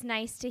 it is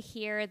nice to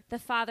hear the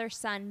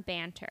father-son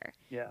banter.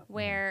 Yeah.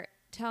 Where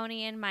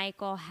Tony and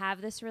Michael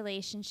have this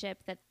relationship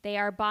that they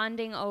are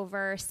bonding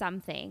over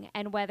something,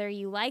 and whether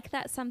you like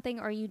that something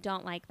or you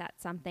don't like that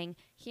something,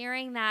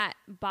 hearing that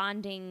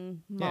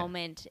bonding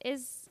moment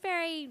is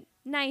very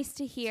nice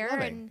to hear. It's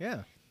loving. And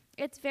Yeah.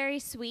 it's very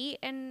sweet,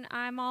 and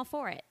I'm all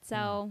for it.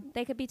 So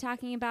they could be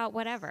talking about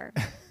whatever.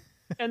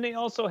 And they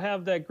also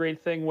have that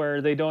great thing where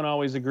they don't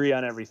always agree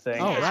on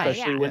everything. Oh, right.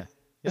 Especially Yeah. when Yep.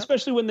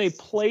 especially when they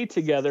play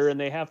together and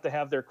they have to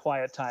have their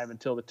quiet time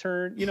until the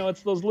turn.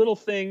 It's those little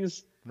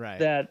things Right.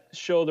 that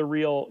show the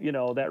real,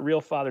 that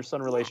real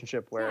father-son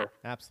relationship where,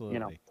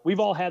 Absolutely. we've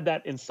all had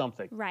that in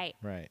something. Right.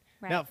 Right.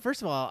 Right. Now,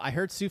 first of all, I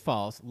heard Sioux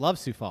Falls. Love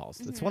Sioux Falls.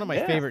 It's one of my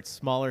Yeah. favorite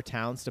smaller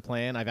towns to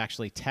play in. I've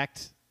actually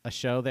teched a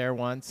show there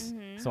once.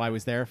 So I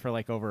was there for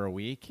like over a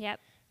week. Yep.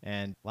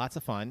 And lots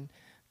of fun.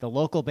 The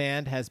local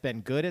band has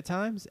been good at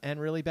times and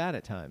really bad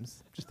at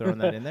times. Just throwing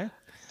that in there.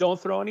 Don't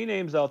throw any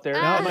names out there. No,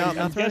 I'm not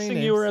throwing guessing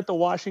any you were names. at the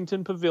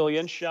Washington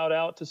Pavilion. Shout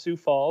out to Sioux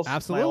Falls. my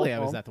Absolutely. I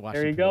old was home. at the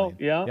Washington There you go.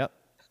 Pavilion. Yeah.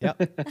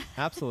 Yep.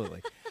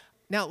 Absolutely.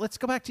 Now, let's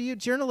go back to you.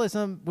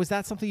 Journalism, was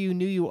that something you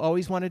knew you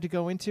always wanted to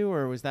go into,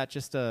 or was that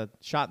just a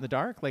shot in the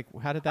dark? Like,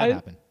 how did that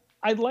happen?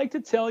 I'd like to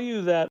tell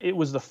you that it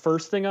was the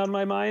first thing on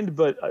my mind,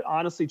 but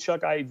honestly,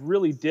 Chuck, I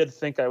really did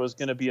think I was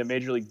going to be a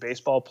Major League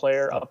Baseball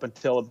player up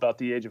until about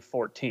the age of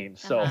 14.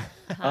 So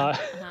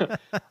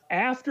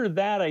after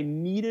that, I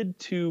needed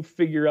to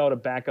figure out a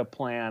backup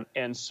plan,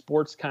 and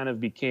sports kind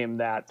of became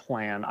that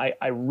plan.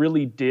 I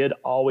really did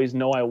always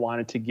know I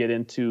wanted to get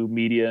into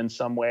media in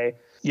some way.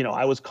 You know,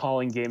 I was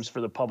calling games for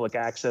the public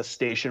access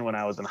station when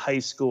I was in high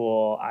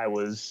school. I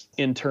was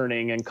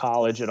interning in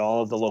college at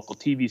all of the local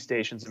TV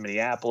stations in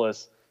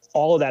Minneapolis.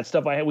 All of that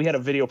stuff. We had a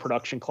video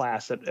production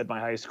class at my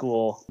high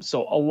school.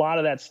 So a lot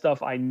of that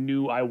stuff I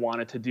knew I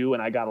wanted to do,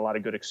 and I got a lot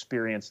of good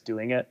experience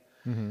doing it.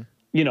 Mm-hmm.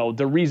 You know,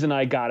 the reason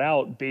I got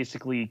out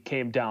basically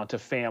came down to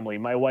family.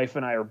 My wife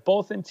and I are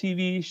both in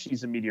TV.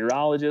 She's a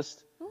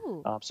meteorologist.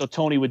 So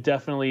Tony would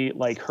definitely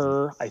like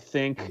her, I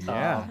think.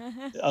 Yeah.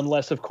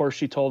 Unless, of course,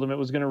 she told him it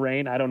was going to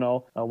rain. I don't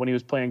know, when he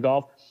was playing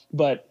golf.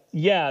 But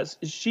yeah,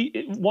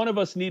 one of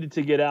us needed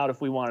to get out if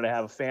we wanted to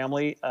have a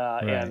family.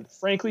 Right. And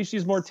frankly,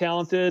 she's more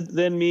talented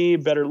than me,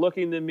 better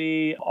looking than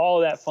me,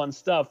 all of that fun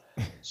stuff.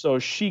 So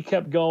she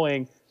kept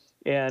going.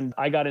 And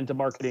I got into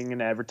marketing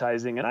and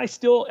advertising, and I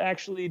still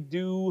actually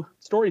do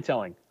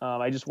storytelling.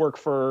 I just work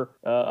for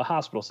a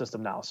hospital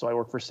system now. So I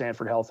work for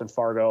Sanford Health in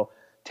Fargo,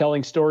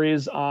 telling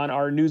stories on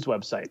our news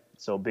website.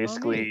 So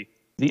basically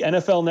the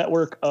NFL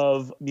network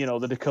of,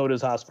 the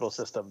Dakota's hospital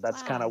system.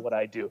 That's kind of what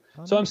I do.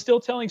 So I'm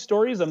still telling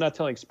stories. I'm not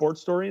telling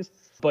sports stories,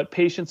 but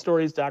patient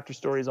stories, doctor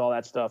stories, all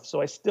that stuff.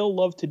 So I still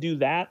love to do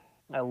that.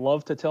 I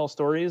love to tell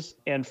stories.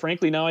 And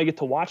frankly, now I get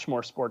to watch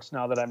more sports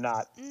now that I'm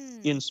not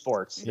in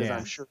sports, because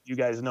I'm sure you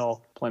guys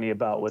know plenty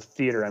about with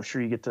theater. I'm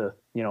sure you get to,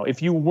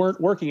 if you weren't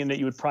working in it,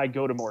 you would probably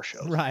go to more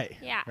shows. Right.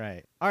 Yeah.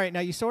 Right. All right. Now,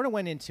 you sort of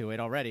went into it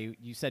already.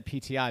 You said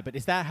PTI, but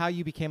is that how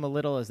you became a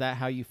little? Is that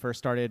how you first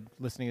started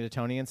listening to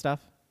Tony and stuff?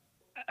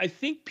 I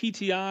think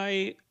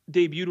PTI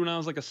debuted when I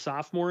was like a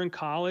sophomore in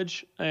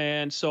college.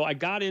 And so I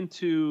got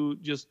into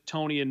just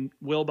Tony and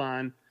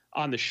Wilbon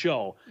on the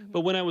show. Mm-hmm.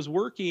 But when I was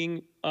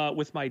working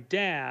with my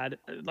dad,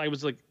 I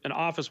was like an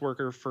office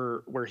worker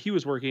for where he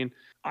was working.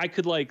 I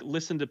could like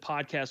listen to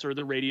podcasts or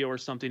the radio or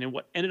something. And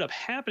what ended up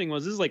happening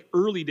was, this is like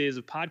early days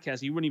of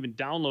podcasting. You wouldn't even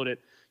download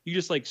it. You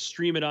just like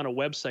stream it on a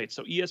website.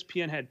 So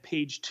ESPN had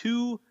Page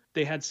 2.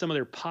 They had some of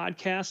their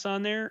podcasts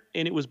on there,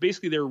 and it was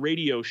basically their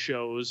radio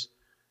shows,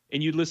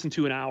 and you'd listen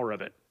to an hour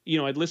of it.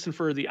 I'd listen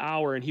for the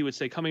hour, and he would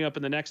say, coming up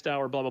in the next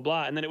hour, blah, blah,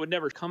 blah. And then it would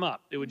never come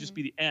up. It would just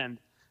be the end,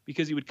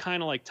 because he would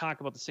kind of like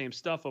talk about the same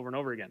stuff over and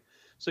over again.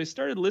 So I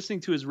started listening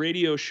to his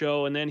radio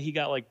show, and then he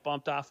got like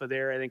bumped off of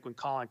there, I think, when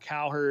Colin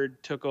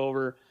Cowherd took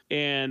over.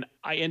 And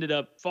I ended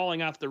up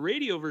falling off the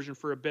radio version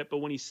for a bit. But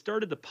when he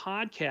started the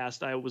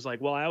podcast, I was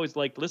like, well, I always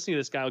liked listening to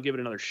this guy. I'll give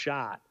it another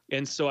shot.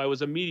 And so I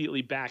was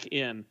immediately back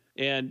in.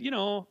 And,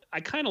 I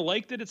kind of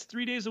liked it. It's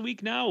 3 days a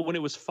week now. When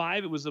it was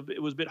 5, it was a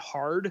bit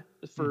hard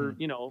for,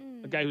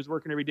 a guy who's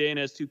working every day and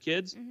has 2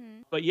 kids.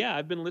 Mm-hmm. But yeah,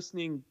 I've been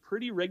listening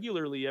pretty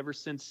regularly ever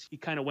since he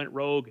kind of went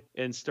rogue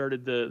and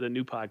started the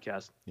new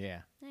podcast. Yeah.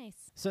 Nice.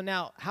 So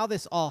now how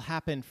this all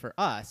happened for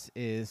us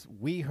is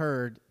we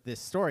heard this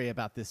story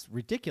about this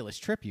ridiculous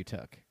trip you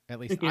took. At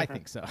least I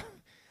think so.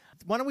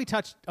 Why don't we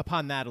touch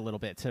upon that a little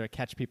bit to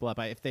catch people up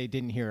if they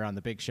didn't hear on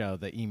the big show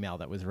the email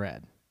that was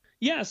read?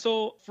 Yeah,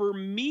 so for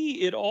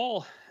me,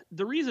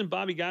 the reason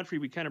Bobby Godfrey,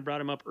 we kind of brought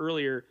him up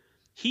earlier,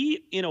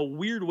 he, in a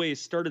weird way,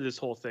 started this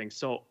whole thing.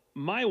 So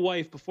my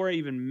wife, before I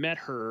even met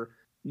her,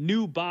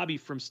 knew Bobby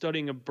from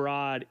studying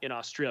abroad in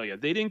Australia.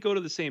 They didn't go to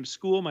the same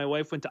school. My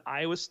wife went to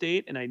Iowa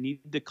State, and I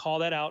needed to call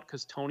that out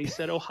because Tony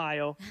said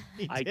Ohio.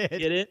 I get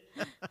it.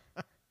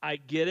 I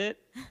get it.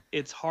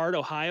 It's hard.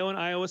 Ohio and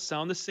Iowa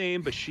sound the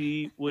same, but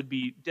she would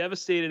be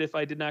devastated if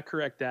I did not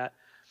correct that.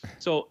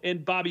 So,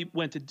 and Bobby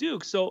went to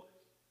Duke. So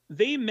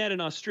they met in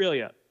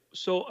Australia.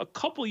 So a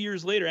couple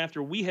years later,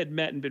 after we had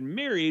met and been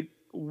married,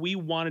 we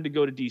wanted to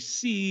go to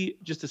DC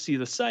just to see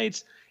the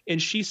sights. And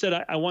she said,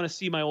 I want to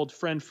see my old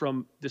friend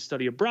from the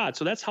study abroad.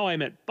 So that's how I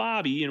met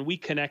Bobby, and we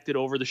connected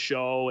over the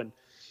show, and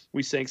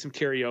we sang some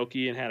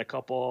karaoke and had a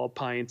couple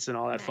pints and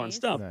all that fun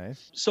stuff.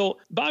 Nice. So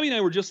Bobby and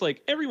I were just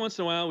like, every once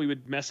in a while, we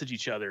would message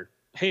each other.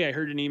 Hey, I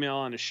heard an email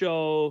on the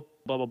show,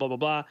 blah, blah, blah, blah,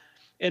 blah.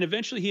 And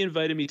eventually he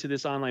invited me to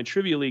this online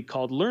trivia league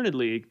called Learned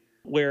League,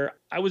 where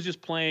I was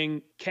just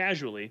playing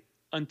casually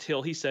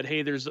until he said,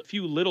 hey, there's a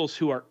few littles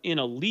who are in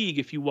a league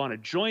if you want to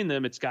join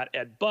them. It's got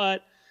Ed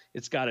Butt.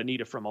 It's got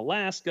Anita from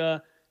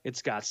Alaska.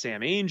 It's got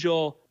Sam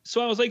Angel.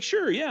 So I was like,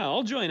 sure, yeah,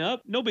 I'll join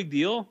up. No big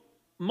deal.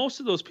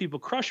 Most of those people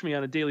crush me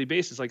on a daily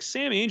basis. Like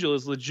Sam Angel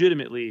is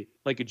legitimately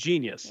like a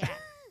genius. Yeah.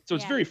 So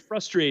it's very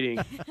frustrating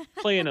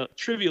playing a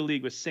trivia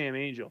league with Sam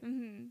Angel.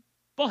 Mm-hmm.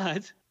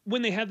 But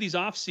when they have these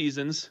off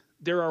seasons,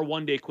 there are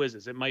one-day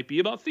quizzes. It might be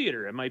about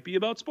theater. It might be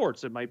about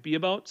sports. It might be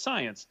about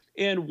science.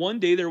 And one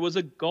day there was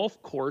a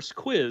golf course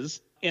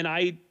quiz, and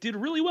I did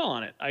really well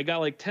on it. I got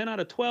like 10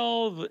 out of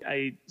 12.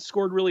 I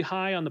scored really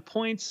high on the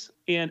points.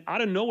 And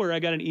out of nowhere, I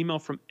got an email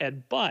from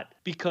Ed Butt,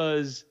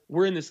 because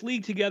we're in this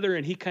league together,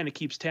 and he kind of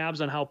keeps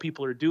tabs on how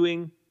people are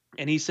doing.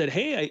 And he said,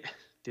 hey, I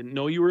didn't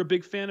know you were a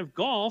big fan of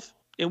golf.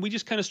 And we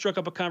just kind of struck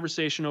up a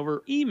conversation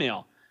over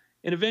email.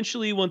 And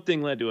eventually one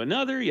thing led to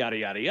another, yada,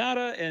 yada,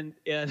 yada. And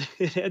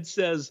Ed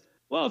says,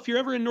 well, if you're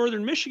ever in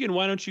Northern Michigan,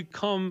 why don't you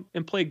come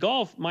and play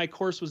golf? My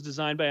course was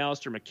designed by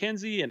Alistair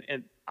McKenzie,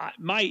 and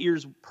my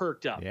ears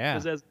perked up. Yeah.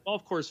 Because as a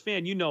golf course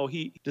fan,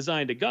 he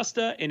designed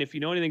Augusta. And if you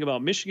know anything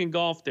about Michigan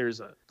golf, there's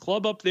a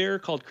club up there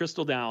called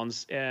Crystal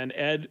Downs. And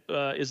Ed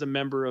is a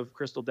member of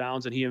Crystal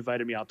Downs, and he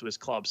invited me out to his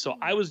club. So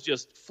I was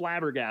just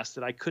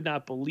flabbergasted. I could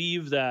not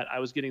believe that I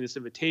was getting this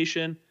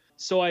invitation.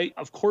 So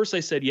of course I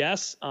said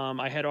yes.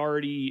 I had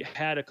already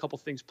had a couple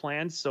things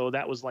planned. So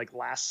that was like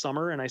last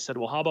summer. And I said,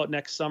 well, how about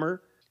next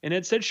summer? And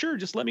Ed said, sure,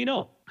 just let me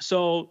know.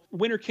 So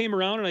winter came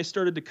around and I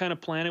started to kind of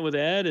plan it with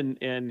Ed.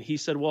 And he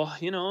said, well,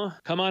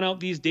 come on out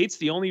these dates.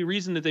 The only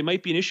reason that they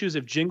might be an issue is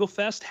if Jingle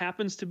Fest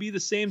happens to be the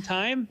same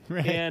time.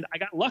 Right. And I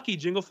got lucky.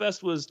 Jingle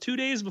Fest was 2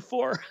 days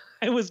before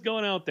I was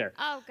going out there.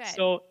 Oh, good.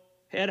 So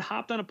Ed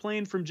hopped on a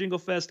plane from Jingle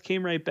Fest,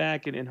 came right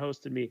back and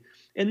hosted me.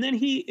 And then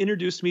he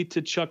introduced me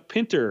to Chuck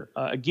Pinter,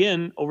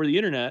 again, over the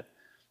internet,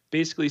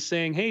 basically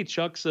saying, hey,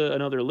 Chuck's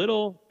another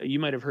Little. You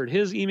might have heard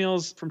his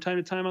emails from time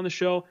to time on the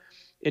show.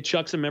 And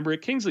Chuck's a member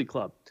at Kingsley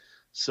Club.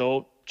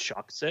 So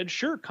Chuck said,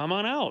 sure, come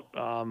on out.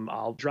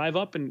 I'll drive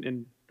up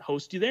and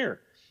host you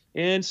there.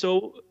 And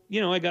so,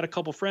 I got a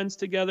couple friends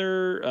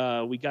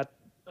together. We got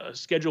a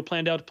schedule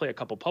planned out to play a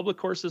couple public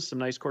courses, some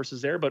nice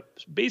courses there, but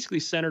basically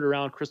centered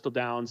around Crystal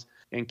Downs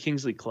and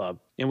Kingsley Club.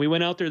 And we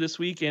went out there this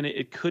week, and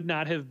it could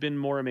not have been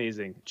more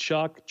amazing.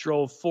 Chuck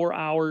drove 4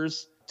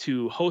 hours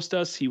to host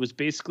us. He was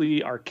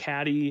basically our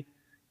caddy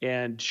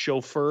and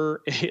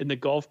chauffeur in the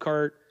golf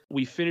cart.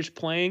 We finished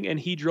playing, and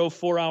he drove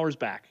 4 hours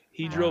back.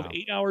 He drove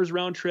 8 hours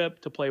round trip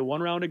to play one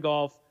round of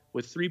golf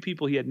with 3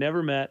 people he had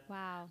never met.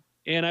 Wow.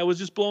 And I was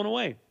just blown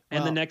away.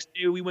 And the next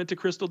day we went to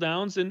Crystal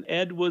Downs, and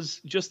Ed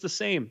was just the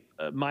same,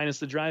 minus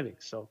the driving.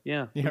 So,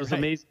 it was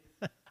amazing.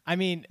 I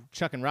mean,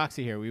 Chuck and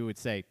Roxy here, we would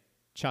say,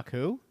 Chuck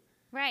who?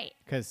 Right.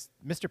 Because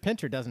Mr.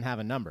 Pinter doesn't have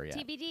a number yet.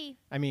 TBD.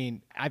 I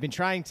mean, I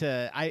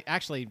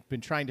actually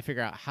been trying to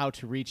figure out how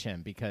to reach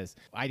him because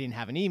I didn't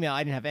have an email.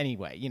 I didn't have any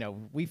way.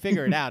 We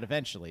figure it out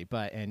eventually,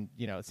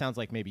 it sounds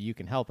like maybe you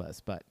can help us,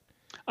 but.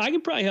 I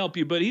can probably help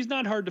you, but he's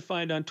not hard to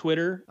find on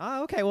Twitter.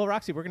 Oh, okay. Well,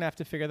 Roxy, we're going to have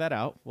to figure that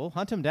out. We'll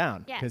hunt him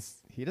down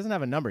because he doesn't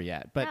have a number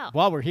yet. But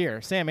while we're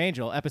here, Sam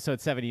Angel, episode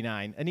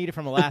 79, Anita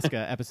from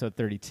Alaska, episode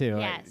 32.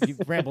 Yes. You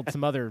rambled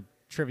some other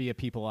trivia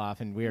people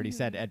off, and we already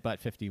said Ed Butt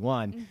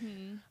 51.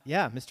 Mm-hmm.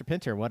 Yeah, Mr.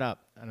 Pinter, what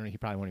up? I don't know. He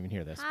probably won't even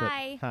hear this.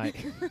 Hi. But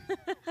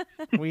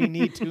hi. We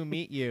need to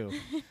meet you.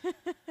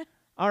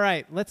 All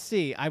right, let's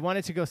see. I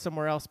wanted to go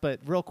somewhere else,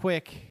 but real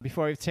quick,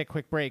 before we take a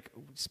quick break,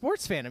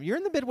 sports fandom. You're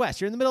in the Midwest.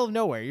 You're in the middle of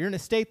nowhere. You're in a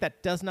state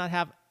that does not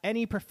have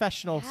any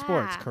professional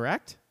sports,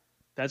 correct?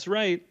 That's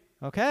right.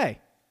 Okay.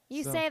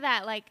 You say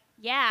that like,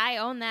 I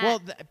own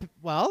that.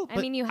 Well, I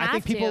mean, you have I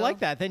think people to. like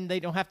that. Then they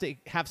don't have to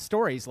have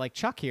stories like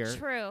Chuck here.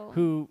 True.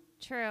 Who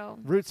True.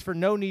 roots for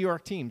no New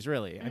York teams,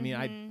 really. Mm-hmm. I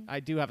mean, I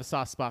do have a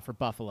soft spot for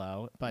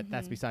Buffalo, but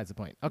that's besides the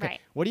point. Okay,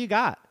 What do you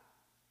got?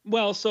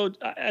 Well, so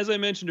as I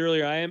mentioned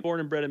earlier, I am born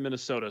and bred in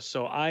Minnesota.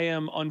 So I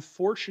am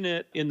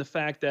unfortunate in the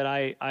fact that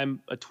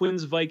I'm a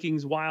Twins,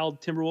 Vikings, Wild,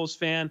 Timberwolves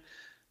fan.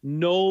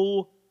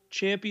 No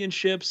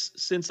championships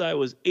since I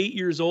was 8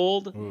 years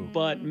old. Ooh.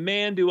 But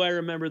man, do I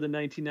remember the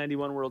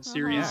 1991 World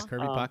Series. Yeah,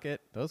 Kirby Puckett,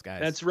 those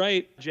guys. That's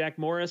right. Jack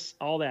Morris,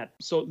 all that.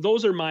 So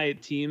those are my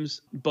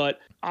teams. But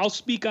I'll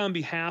speak on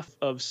behalf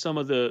of some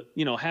of the,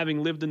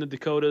 having lived in the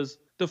Dakotas.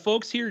 The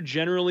folks here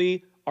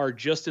generally are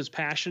just as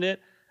passionate.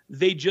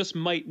 They just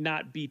might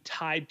not be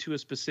tied to a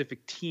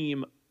specific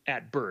team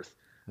at birth.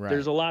 Right.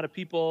 There's a lot of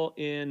people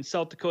in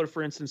South Dakota,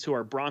 for instance, who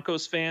are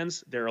Broncos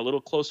fans. They're a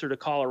little closer to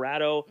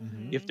Colorado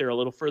if they're a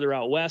little further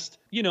out west.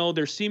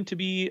 There seem to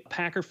be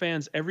Packer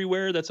fans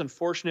everywhere. That's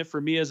unfortunate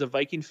for me as a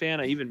Viking fan.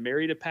 I even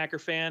married a Packer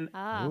fan.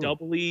 Oh.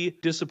 Doubly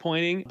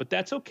disappointing, but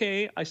that's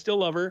okay. I still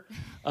love her.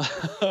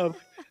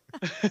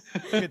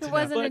 It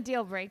wasn't a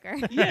deal breaker.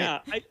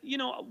 Yeah.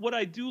 What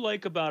I do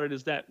like about it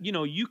is that,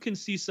 you can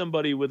see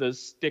somebody with a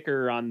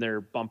sticker on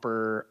their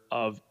bumper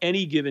of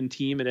any given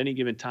team at any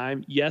given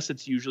time. Yes,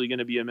 it's usually going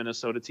to be a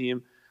Minnesota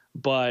team.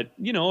 But,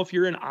 if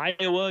you're in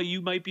Iowa,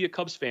 you might be a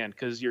Cubs fan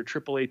because your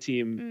AAA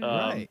team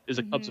is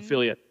a Cubs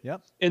affiliate.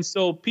 Yep. And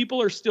so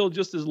people are still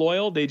just as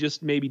loyal. They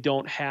just maybe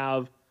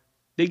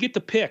they get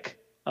to pick.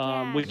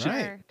 Which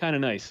is kind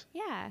of nice.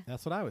 Yeah.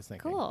 That's what I was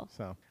thinking. Cool.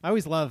 So I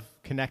always love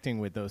connecting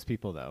with those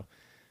people, though.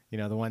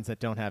 The ones that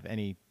don't have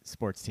any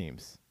sports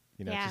teams.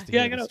 Just to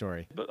hear the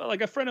story. But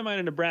like a friend of mine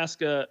in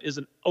Nebraska is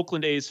an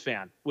Oakland A's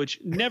fan, which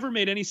never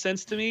made any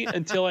sense to me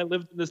until I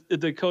lived in the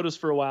Dakotas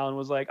for a while and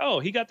was like, oh,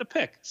 he got the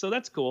pick. So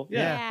that's cool.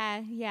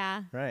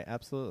 Yeah. Right.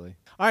 Absolutely.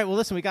 All right. Well,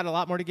 listen, we got a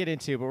lot more to get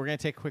into, but we're going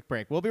to take a quick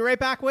break. We'll be right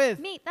back with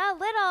Meet the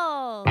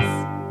Littles.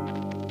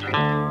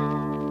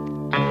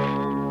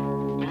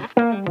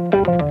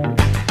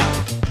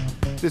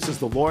 This is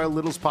the Loyal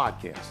Littles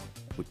Podcast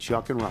with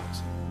Chuck and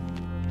Roxy.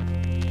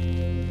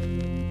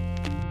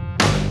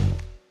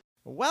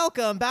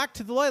 Welcome back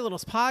to the Loyal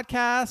Littles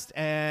Podcast,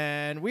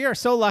 and we are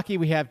so lucky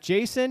we have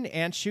Jason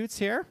Anschutz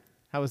here.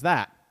 How was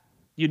that?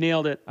 You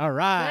nailed it. All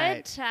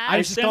right. Good job. I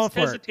was just going for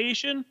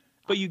hesitation,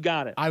 but you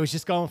got it. I was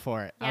just going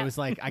for it. I Yep. was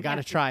like, I got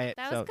to try it.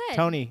 That so was good.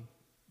 Tony,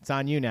 it's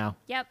on you now.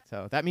 Yep.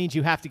 So that means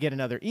you have to get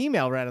another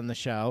email read on the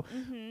show.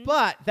 Mm-hmm.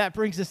 But that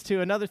brings us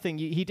to another thing.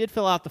 He did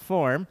fill out the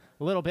form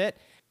a little bit.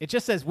 It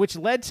just says, which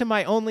led to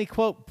my only,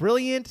 quote,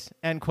 brilliant,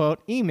 end quote,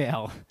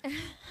 email.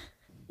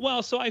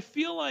 Well, so I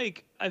feel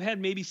like I've had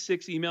maybe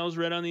 6 emails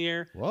read on the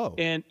air. Whoa.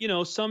 And,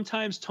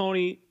 sometimes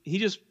Tony, he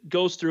just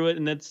goes through it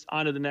and that's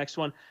on to the next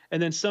one.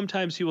 And then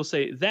sometimes he will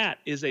say, that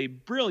is a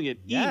brilliant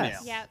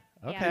Yes. email. Yep.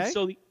 Okay. And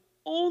so the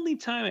only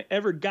time I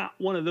ever got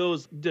one of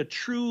those, the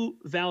true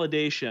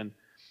validation,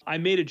 I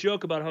made a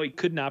joke about how he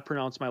could not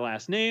pronounce my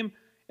last name.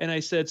 And I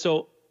said,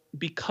 so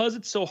because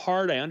it's so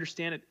hard, I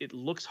understand it. It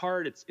looks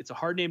hard. It's a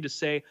hard name to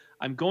say.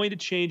 I'm going to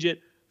change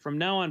it. From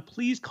now on,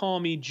 please call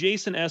me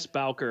Jason S.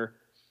 Bowker.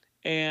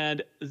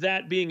 And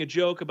that being a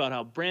joke about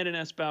how Brandon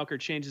S. Bowker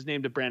changed his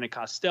name to Brandon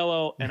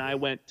Costello, and I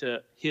went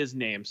to his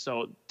name.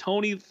 So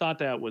Tony thought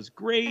that was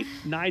great.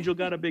 Nigel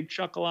got a big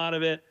chuckle out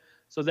of it.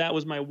 So that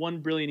was my one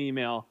brilliant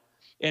email.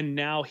 And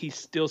now he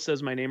still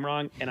says my name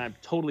wrong, and I'm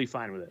totally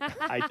fine with it.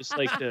 I just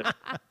like to,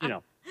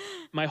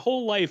 my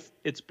whole life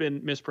it's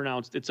been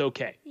mispronounced. It's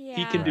okay.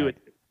 He can do it.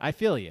 I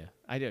feel you.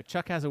 I do.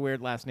 Chuck has a weird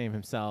last name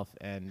himself,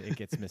 and it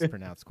gets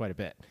mispronounced quite a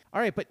bit.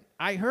 All right, but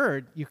I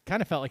heard you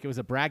kind of felt like it was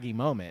a braggy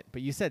moment,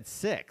 but you said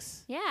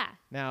 6. Yeah.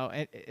 Now,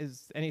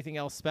 is anything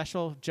else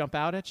special jump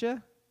out at you?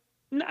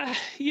 Nah,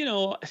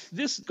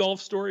 this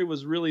golf story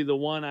was really the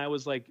one I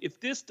was like, if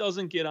this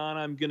doesn't get on,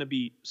 I'm going to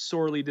be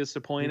sorely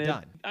disappointed. You're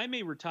done. I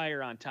may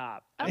retire on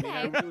top. Okay.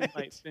 I really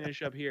might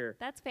finish up here.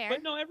 That's fair.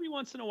 But no, every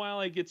once in a while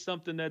I get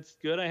something that's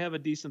good. I have a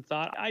decent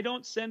thought. I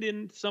don't send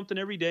in something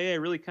every day. I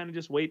really kind of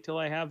just wait till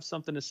I have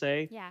something to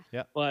say. Yeah.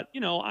 But,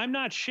 I'm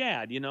not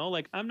Shad,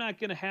 like I'm not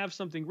going to have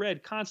something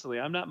read constantly.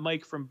 I'm not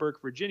Mike from Burke,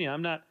 Virginia.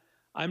 I'm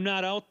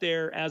not out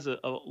there as a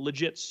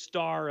legit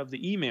star of the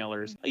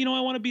emailers. I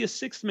want to be a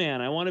 6th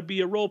man. I want to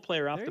be a role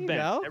player off There the you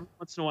bench. go. Every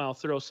once in a while, I'll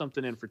throw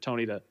something in for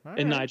Tony All and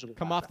right. Nigel to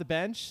Come watch off the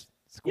bench,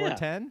 score Yeah.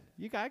 10.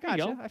 I got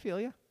you you. go. I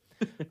feel you.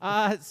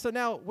 So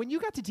now, when you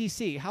got to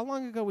D.C., how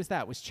long ago was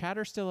that? Was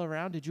Chatter still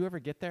around? Did you ever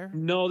get there?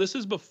 No, this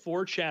is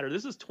before Chatter.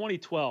 This is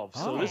 2012.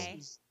 So this Okay.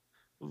 is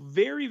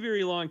very,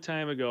 very long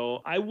time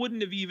ago. I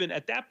wouldn't have even,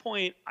 at that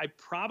point, I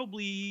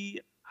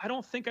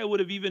don't think I would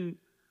have even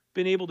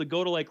been able to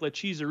go to like La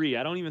Cheeserie.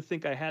 I don't even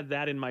think I had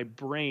that in my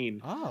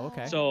brain. Oh,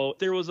 okay. So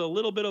there was a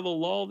little bit of a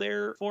lull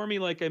there for me,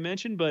 like I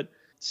mentioned, but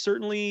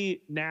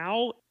certainly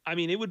now,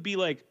 it would be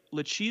like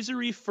La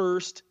Cheeserie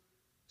first,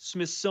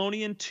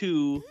 Smithsonian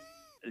 2.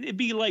 It'd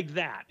be like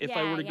that if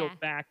I were to go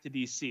back to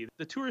DC.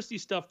 The touristy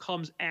stuff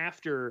comes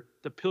after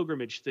the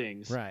pilgrimage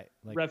things, Right.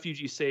 Like,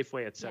 Refugee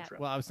Safeway, etc.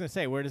 well, I was going to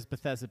say, where does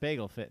Bethesda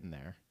Bagel fit in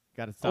there?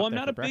 Got to stop I'm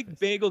there not for a big breakfast.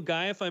 bagel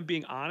guy, if I'm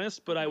being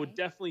honest, but I would Okay.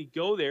 definitely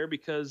go there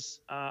because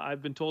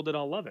I've been told that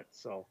I'll love it.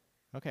 So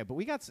Okay, but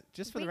we got,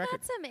 just for We the record,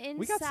 got some inside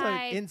we got some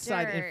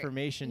inside dirt.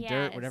 information,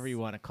 dirt, whatever Yes. you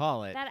want to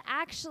call it. That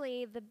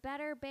actually, the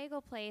better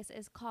bagel place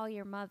is Call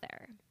Your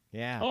Mother.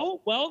 Yeah.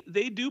 Oh, well,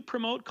 they do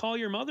promote Call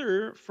Your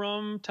Mother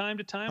from time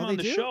to time Oh, on they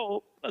the do?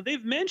 show.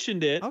 They've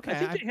mentioned it. Okay, I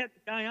think they had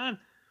the guy on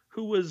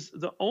who was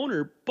the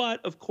owner,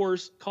 but of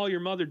course, Call Your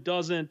Mother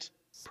doesn't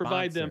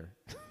provide them.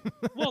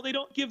 Sponsor. Well, they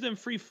don't give them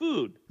free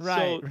food.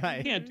 Right, so right.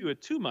 You can't do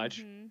it too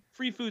much. Mhm.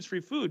 Free food's free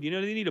food. They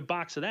need a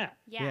box of that.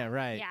 Yeah,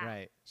 right, Yeah.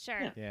 right. Sure.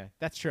 Yeah. Yeah,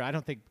 that's true.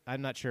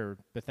 I'm not sure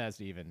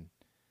Bethesda even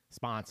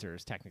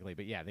sponsors technically,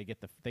 but yeah, they get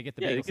the Yeah, they bagel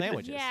get the-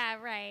 sandwiches. Yeah,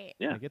 right.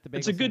 Yeah. They get the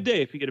It's a bagel good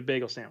day if you get a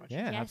bagel sandwich.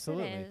 Yeah, Yes,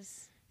 absolutely. it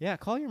is. Yeah,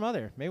 call your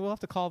mother. Maybe we'll have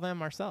to call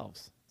them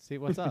ourselves. See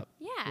what's up.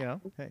 Yeah.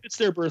 Hey. It's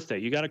their birthday.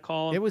 You got to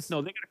call them. It was-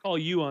 No, they got to call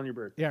you on your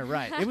birthday. Yeah,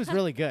 right. It was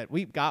really good.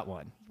 We got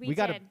one. We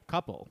got a did.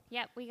 couple,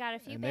 Yep, we got a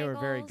few and bagels. they were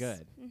very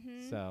good.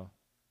 Mhm. So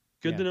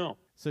Good yeah. to know.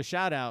 So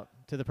shout out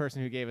to the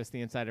person who gave us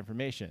the inside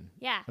information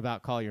Yeah.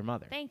 about Call Your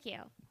Mother. Thank you.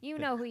 You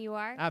know who you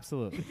are.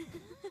 Absolutely.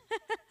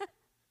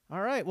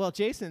 All right. Well,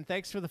 Jason,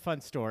 thanks for the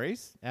fun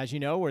stories. As you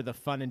know, we're the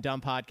Fun and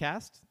Dumb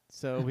podcast,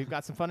 so we've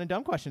got some fun and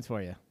dumb questions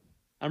for you.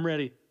 I'm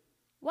ready.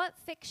 What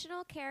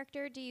fictional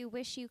character do you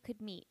wish you could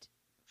meet?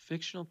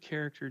 Fictional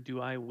character do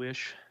I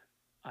wish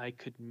I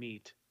could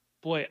meet?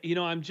 Boy,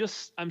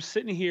 I'm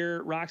sitting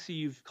here, Roxy,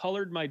 you've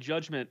colored my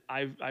judgment.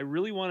 I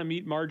really want to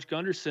meet Marge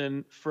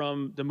Gunderson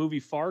from the movie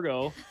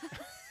Fargo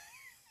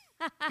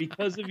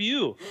because of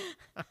you.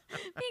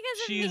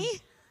 Because of me.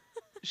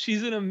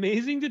 She's an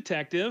amazing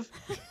detective,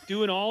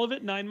 doing all of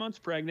it 9 months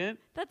pregnant,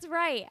 That's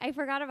right. I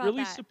forgot about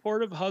really that.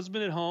 supportive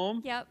husband at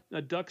home, Yep.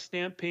 a duck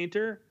stamp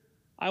painter.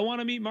 I want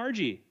to meet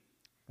Margie.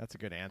 That's a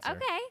good answer.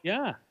 Okay.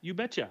 Yeah, you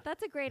betcha.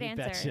 That's a great You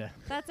answer. betcha.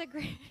 That's a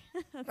great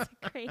That's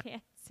a great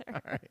answer.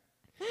 All right.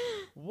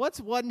 What's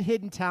one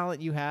hidden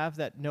talent you have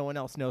that no one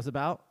else knows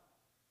about?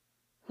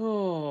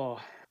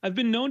 Oh, I've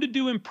been known to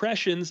do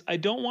impressions. I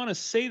don't want to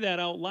say that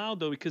out loud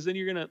though, because then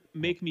you're going to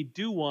make me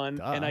do one.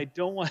 Duh. And I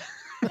don't want,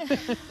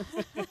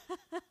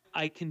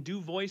 I can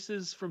do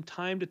voices from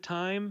time to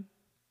time.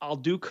 I'll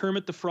do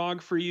Kermit the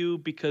Frog for you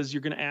because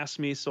you're going to ask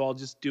me. So I'll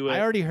just do it.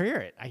 I already hear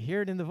it. I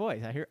hear it in the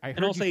voice. I heard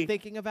I'll you say-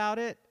 thinking about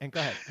it. And go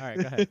ahead. All right,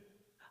 go ahead.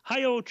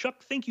 Hi,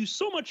 Chuck. Thank you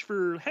so much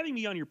for having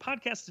me on your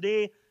podcast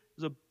today. It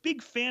was a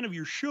big fan of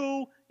your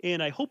show,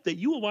 and I hope that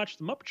you will watch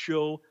The Muppet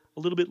Show a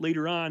little bit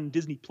later on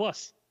Disney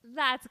Plus.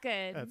 That's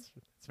good. It's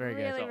very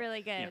good. Really,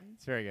 really good. yeah.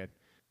 It's very good.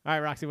 All right,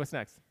 Roxy, what's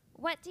next?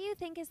 What do you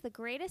think is the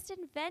greatest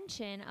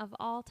invention of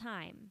all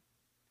time?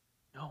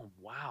 Oh,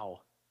 wow.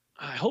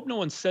 I hope no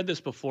one said this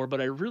before,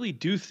 but I really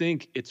do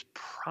think it's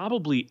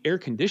probably air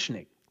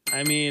conditioning.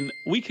 I mean,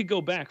 we could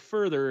go back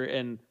further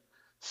and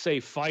say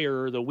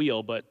fire or the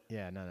wheel, but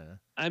Yeah, no.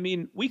 I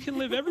mean, we can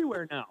live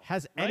everywhere now.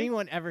 Has right?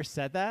 anyone ever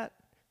said that?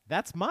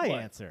 That's my What?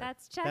 answer.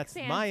 That's Chuck's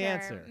That's my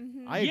answer. answer.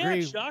 Mhm. I Yeah,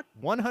 agree Chuck.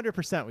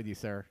 100% with you,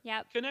 sir.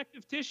 Yep.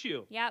 Connective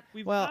tissue. Yep.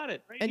 We've Well, got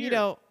it right and here. you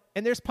know,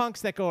 and there's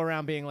punks that go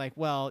around being like,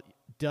 well,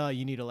 duh,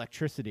 you need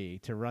electricity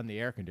to run the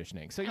air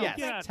conditioning. So yes,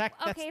 yeah. that's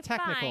Okay,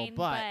 technical, fine,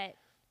 but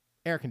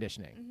air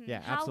conditioning. Mhm.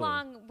 Yeah, How absolutely.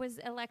 long was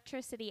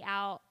electricity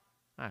out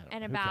I don't know.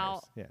 and Who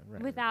about cares? Yeah,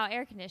 right. without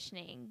air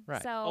conditioning?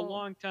 Right. So a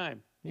long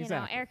time. you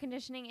Exactly. know, air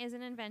conditioning is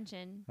an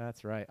invention.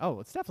 That's right. Oh,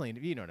 it's definitely,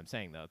 you know what I'm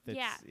saying, though.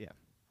 Yeah.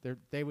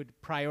 They would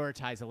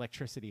prioritize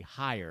electricity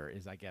higher,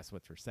 is I guess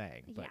what we're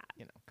saying. But, Yeah.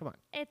 you know, come on.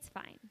 It's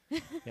fine.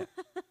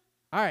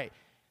 All right.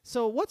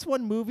 So, what's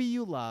one movie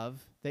you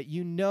love that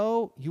you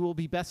know you will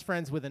be best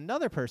friends with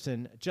another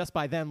person just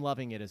by them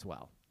loving it as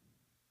well?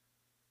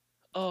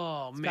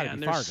 Oh, gotta man,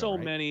 be there's Fargo, so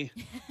right? many.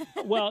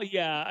 Well,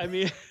 yeah, I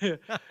mean,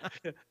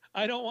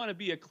 I don't want to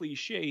be a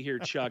cliche here,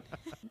 Chuck.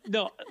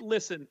 No,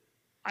 listen,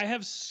 I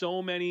have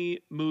so many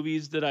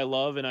movies that I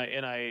love, and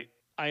I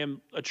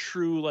am a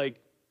true,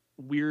 like,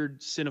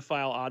 weird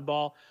cinephile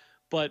oddball,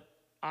 but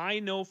I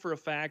know for a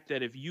fact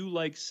that if you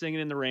like Singing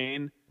in the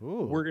Rain,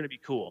 Ooh. we're going to be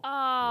cool. Oh,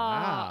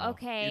 Wow.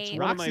 okay. It's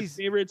one of my Roxy's-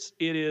 favorites.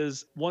 It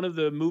is one of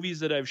the movies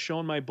that I've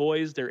shown my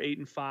boys. They're 8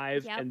 and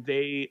 5, Yep. and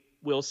they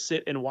will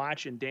sit and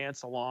watch and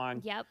dance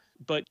along. Yep.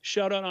 But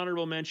shout out,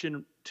 honorable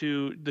mention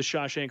to The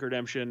Shawshank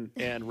Redemption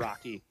and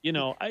Rocky. You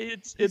know,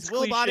 it's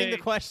Will botting cliche.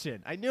 the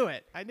question. I knew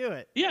it.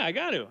 Yeah, I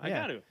got to.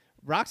 Yeah.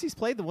 Roxy's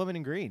played The Woman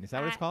in Green. Is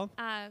that what it's called?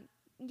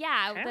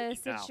 Yeah, Have the you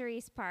Sid now?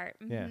 Charisse part.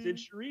 Yeah. Mhm. Sid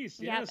Charisse,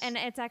 Yep, yes. and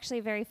it's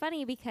actually very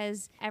funny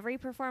because every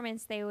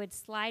performance they would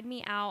slide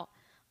me out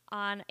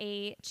on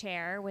a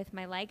chair with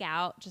my leg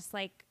out, just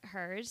like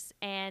hers,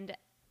 and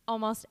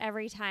almost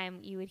every time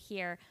you would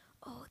hear,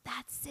 "Oh,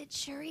 that's Sid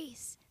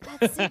Charisse.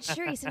 That's Sid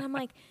Charisse," and I'm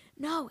like,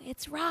 "No,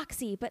 it's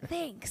Roxy, but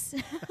thanks."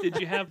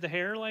 Did you have the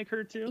hair like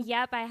her too?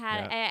 Yep, I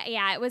had.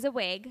 Yeah, it was a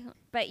wig,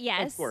 but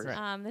yes, course.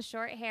 Right. the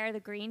short hair, the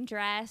green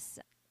dress.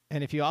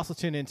 And if you also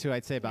tune into,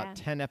 I'd say about Yeah.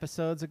 10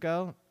 episodes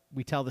ago,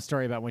 we tell the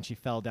story about when she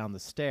fell down the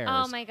stairs.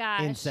 Oh my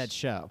gosh. In said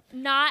show.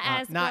 Not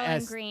as not Girl in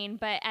as- Green,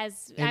 but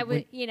as And I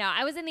was, when-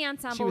 I was in the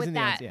ensemble was with in the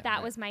that. yeah, that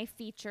right. was my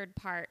featured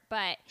part.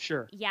 But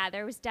Sure. yeah,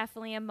 there was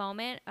definitely a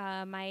moment.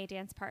 My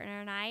dance partner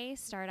and I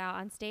started out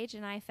on stage,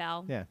 and I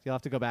fell. Yeah, you'll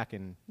have to go back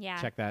and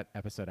Yeah. check that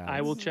episode out.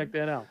 I will check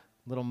that out.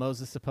 Little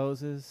Moses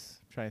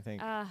Supposes. I'm trying to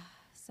think.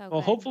 So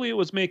Well, good. hopefully it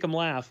was Make 'em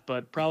Laugh,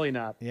 but probably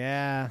not.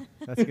 Yeah,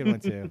 that's a good one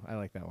too. I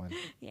like that one.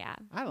 Yeah.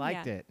 I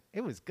liked Yeah. it.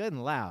 It was good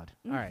and loud.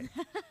 All right.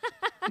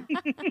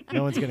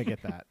 No one's going to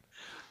get that.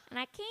 And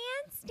I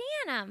can't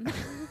stand them.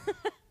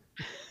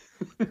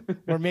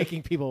 We're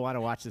making people want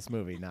to watch this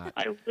movie, not.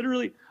 I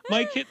literally,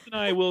 my kids and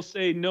I will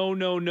say no,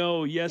 no,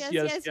 no, yes,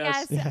 yes,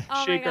 yes. yes. Oh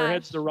my Shake our gosh.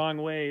 heads the wrong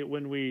way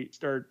when we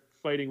start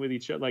fighting with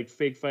each other, like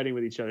fake fighting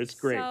with each other. It's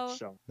great. So-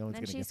 So No one's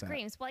And going to she get that.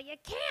 screams, "Well, you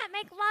can't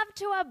make love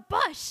to a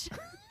bush."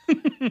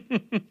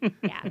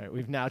 Yeah. All right,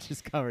 we've now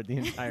just covered the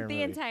entire The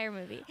movie. entire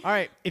movie. All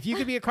right, if you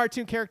could be a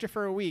cartoon character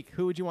for a week,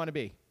 who would you want to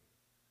be?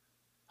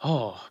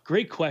 Oh,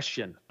 great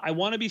question. I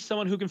want to be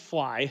someone who can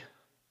fly.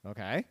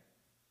 Okay.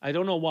 I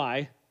don't know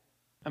why.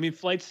 I mean,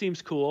 flight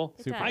seems cool.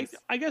 It does.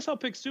 I guess I'll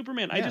pick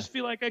Superman. I Yeah. just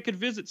feel like I could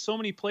visit so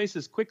many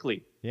places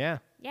quickly. Yeah.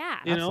 Yeah.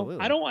 You Absolutely.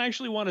 know, I don't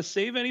actually want to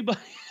save anybody.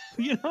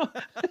 You know,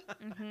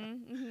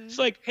 it's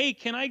like, hey,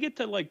 can I get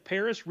to like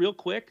Paris real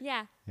quick?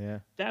 Yeah. Yeah.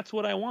 That's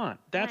what I want.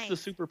 That's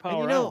Nice. the superpower. And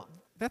you I know, want.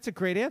 that's a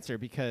great answer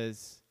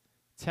because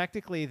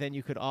technically then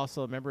you could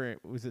also remember,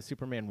 was it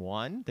Superman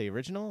 1, the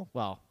original?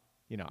 Well,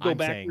 you know, Go I'm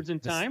backwards saying in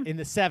time? in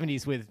the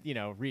 70s with,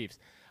 Reeves.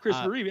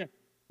 Christopher Reeve, yeah.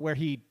 Where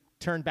he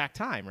turned back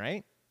time,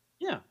 right?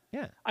 Yeah.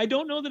 Yeah. I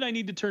don't know that I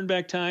need to turn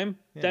back time.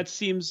 Yeah. That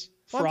seems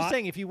Well, I'm fraught. just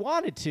saying if you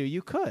wanted to,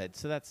 you could.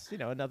 So that's,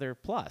 another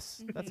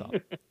plus. That's all.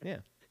 Yeah.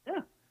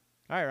 Yeah.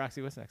 All right,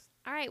 Roxy, what's next?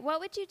 All right. What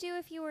would you do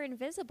if you were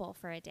invisible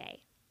for a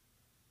day?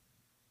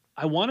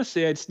 I want to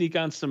say I'd sneak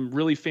on some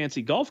really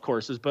fancy golf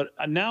courses, but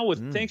now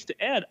with thanks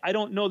to Ed, I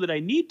don't know that I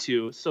need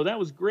to. So that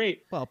was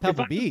great. Well, If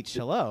Pebble I- Beach,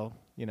 hello.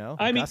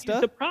 I mean, Augusta?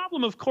 the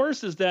problem, of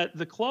course, is that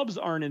the clubs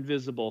aren't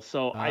invisible.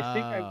 So I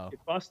think I Oh. would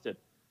get busted.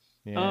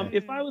 Yeah.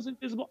 If I was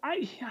invisible,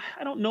 I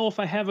don't know if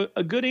I have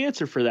a good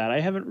answer for that. I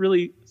haven't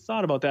really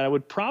thought about that. I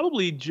would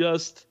probably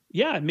just,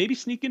 maybe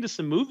sneak into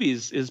some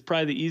movies is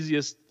probably the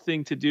easiest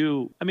thing to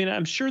do. I mean,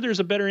 I'm sure there's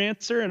a better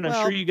answer, and I'm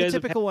well, sure you guys the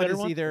have typical had one better is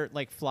ones. either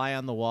like fly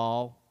on the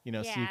wall, so you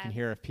Yeah. can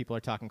hear if people are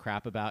talking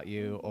crap about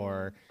you,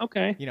 or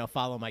Okay.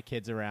 follow my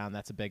kids around.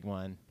 That's a big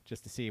one,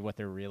 just to see what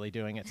they're really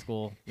doing at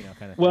school,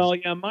 kind of. Well,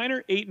 yeah, mine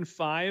are 8 and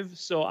 5,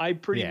 so I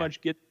pretty Yeah.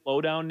 much get the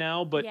lowdown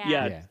now. But Yeah.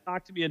 yeah, Yeah.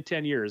 talk to me in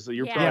 10 years. So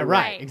you're Yeah, probably yeah,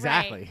 right. right,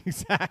 exactly,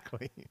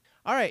 exactly.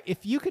 All right.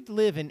 If you could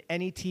live in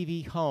any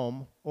TV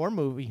home or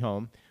movie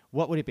home,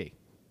 what would it be?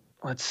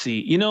 Let's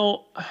see.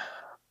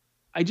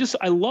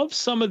 I love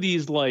some of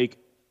these like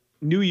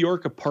New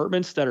York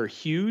apartments that are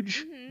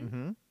huge.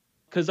 Mm-hmm.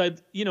 Because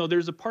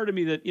there's a part of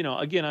me that,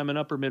 again, I'm an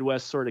upper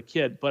Midwest sort of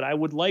kid, but I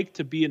would like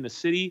to be in the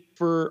city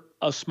for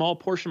a small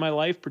portion of my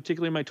life,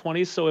 particularly in my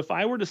 20s. So if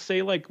I were to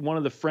say like one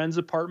of the friends'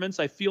 apartments,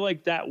 I feel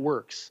like that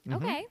works.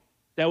 Mm-hmm. Okay.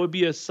 That would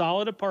be a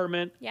solid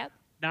apartment. Yep.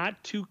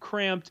 Not too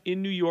cramped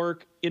in New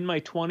York in my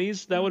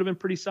 20s. That would have been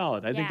pretty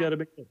solid. I think that would have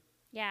been good.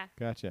 Yeah.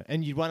 Gotcha.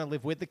 And you'd want to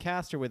live with the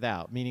cast or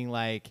without? Meaning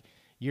like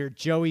you're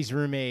Joey's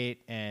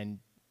roommate and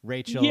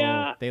Rachel,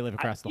 they live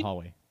across the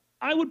hallway.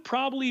 I would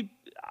probably,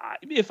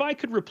 if I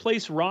could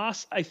replace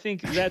Ross, I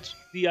think that's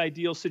the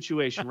ideal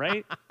situation,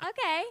 right?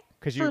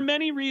 Okay. For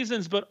many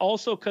reasons, but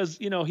also because,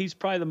 he's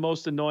probably the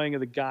most annoying of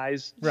the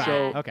guys. Right. So,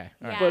 okay.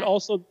 All right. But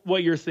also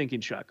what you're thinking,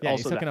 Chuck. Yeah,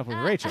 also he's hooking up with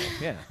Rachel.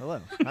 Yeah.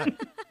 Hello. Hi.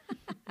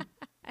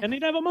 And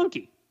they'd have a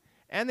monkey.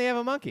 And they have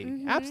a monkey.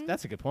 Mm-hmm.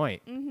 That's a good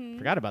point. Mm-hmm.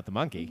 Forgot about the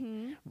monkey.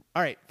 Mm-hmm.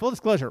 All right. Full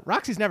disclosure.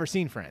 Roxy's never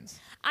seen Friends.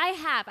 I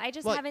have. I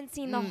just haven't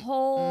seen the you've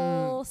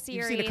whole seen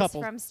a series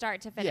couple. from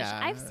start to finish. Yeah.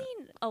 I've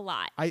seen a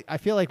lot. I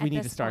feel like we at need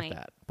to this start point.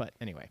 that. But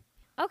anyway.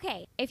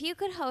 Okay. If you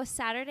could host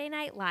Saturday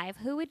Night Live,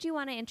 who would you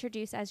want to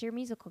introduce as your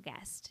musical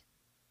guest?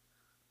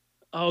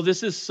 Oh,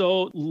 this is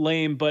so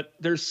lame, but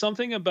there's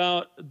something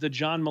about the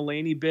John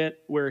Mulaney bit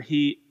where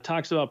he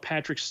talks about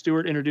Patrick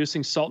Stewart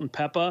introducing Salt and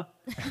Peppa.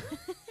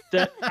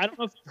 That I don't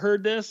know if you've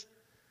heard this,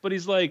 but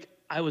he's like,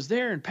 I was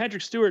there, and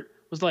Patrick Stewart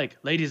was like,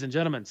 ladies and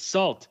gentlemen,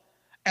 salt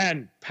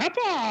and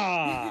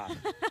pepper.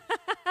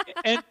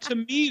 And to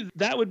me,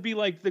 that would be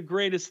like the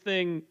greatest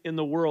thing in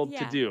the world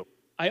to do.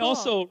 I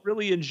also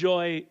really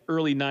enjoy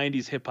early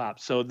 90s hip hop,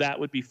 so that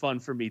would be fun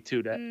for me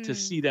too, to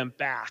see them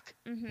back.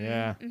 Mm-hmm.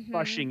 Yeah.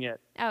 Crushing it.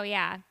 Oh,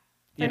 yeah.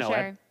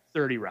 At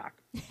 30 Rock.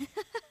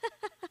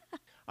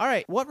 All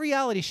right. What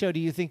reality show do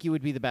you think you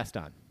would be the best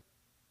on?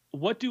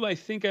 What do I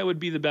think I would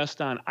be the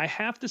best on? I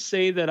have to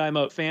say that I'm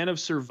a fan of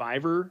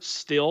Survivor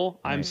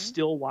still. I'm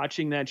still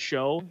watching that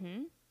show.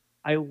 Mm-hmm.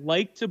 I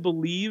like to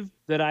believe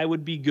that I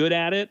would be good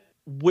at it.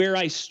 Where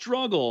I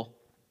struggle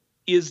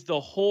is the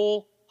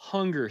whole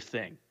hunger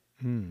thing.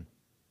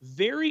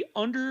 Very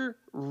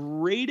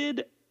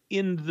underrated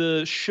in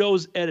the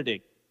show's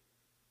editing.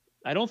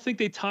 I don't think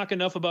they talk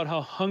enough about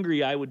how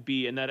hungry I would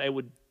be and that I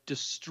would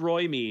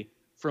destroy me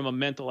from a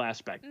mental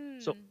aspect.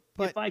 So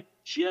if I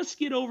just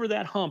get over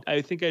that hump,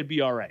 I think I'd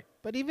be all right.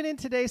 But even in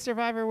today's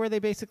Survivor, where they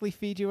basically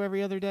feed you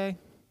every other day?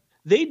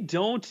 They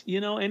don't,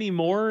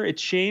 anymore. It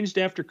changed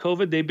after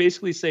COVID. They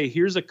basically say,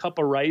 here's a cup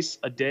of rice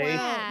a day.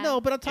 Yeah.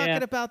 No, but I'm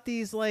talking about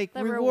these like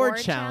The reward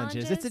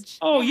challenges. It's a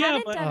They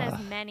haven't done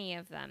as many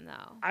of them,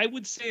 though. I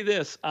would say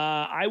this.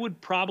 I would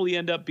probably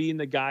end up being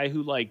the guy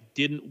who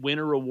didn't win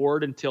a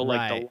reward until the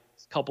last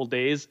couple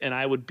days, and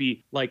I would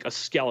be like a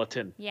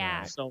skeleton.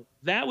 Yeah. So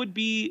that would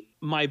be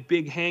my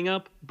big hang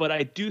up, but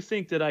I do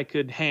think that I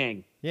could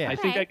hang. Yeah. I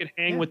think I could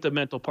hang with the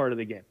mental part of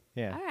the game.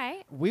 Yeah. All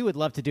right. We would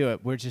love to do it.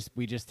 We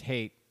just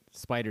hate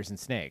spiders and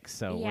snakes.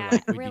 So Yeah, we're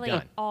like, we'd really be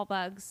done. all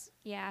bugs.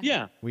 Yeah.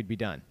 Yeah. We'd be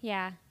done.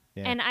 Yeah.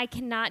 Yeah. And I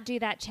cannot do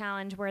that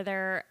challenge where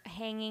they're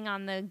hanging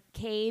on the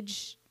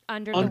cage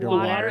under the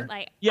Underwater.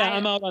 water.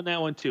 I'm out on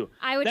that one too.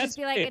 I would That's just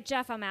be like,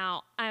 Jeff, I'm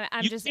out.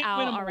 I'm You just can't out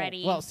win 'em all.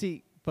 already. Well,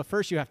 see, but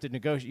first you have to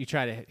negotiate. You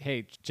try to,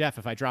 hey, Jeff,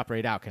 if I drop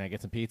right out, can I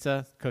get some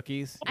pizza,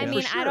 cookies? I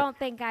mean, I don't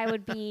think I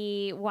would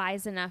be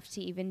wise enough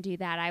to even do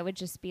that. I would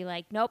just be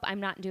like, nope,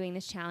 I'm not doing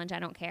this challenge. I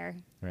don't care.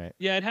 Right.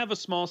 Yeah, I'd have a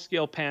small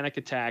scale panic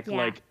attack, Yeah.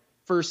 like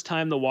first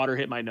time the water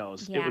hit my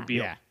nose. It Yeah. would be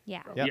Yeah.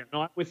 Yeah. Yep. Yeah,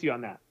 no, I'm with you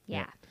on that.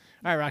 Yeah.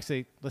 All right,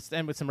 Roxy, let's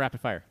end with some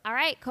rapid fire. All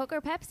right. Coke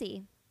or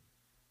Pepsi?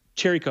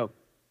 Cherry Coke,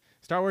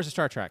 Star Wars or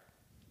Star Trek?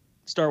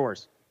 Star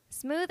Wars.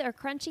 Smooth or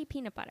crunchy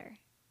peanut butter?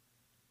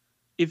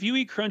 If you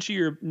eat crunchy,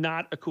 you're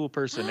not a cool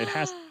person. It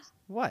has.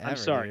 Whatever, I'm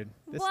sorry. dude.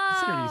 This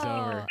interview's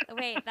over.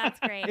 Wait, that's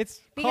great. It's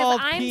Because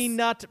called I'm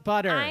peanut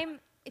butter. I'm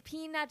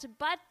peanut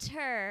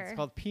butter. It's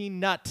called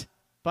peanut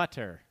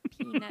butter.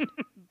 Peanut butter.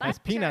 Has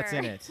peanuts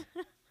in it.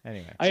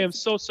 Anyway. I am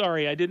so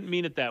sorry. I didn't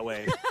mean it that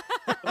way.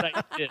 But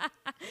I did.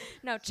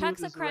 No,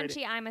 Chuck's a is the right-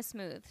 crunchy, I'm a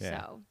smooth.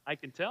 Yeah. So, I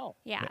can tell.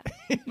 yeah.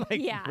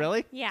 Like, Yeah.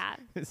 really? Yeah.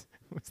 Was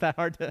that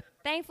hard to...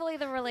 Thankfully,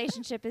 the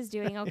relationship is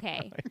doing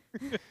okay.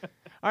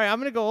 All right, I'm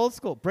going to go old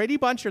school. Brady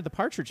Bunch or the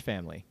Partridge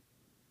Family?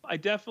 I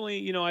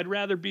definitely, I'd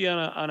rather be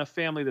on a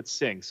family that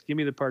sings. Give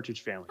me the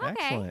Partridge Family. Okay.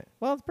 Excellent.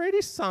 Well,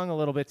 Brady's sung a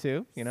little bit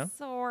too,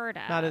 Sort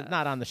of.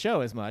 Not on the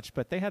show as much,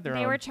 but they had their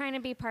They own. were trying to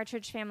be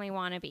Partridge Family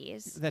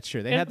wannabes. That's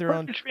true. They And had the their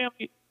own. Partridge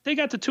Family, they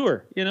got to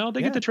tour. They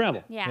get to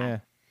travel. Yeah. Yeah.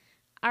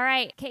 All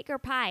right. Cake or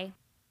pie?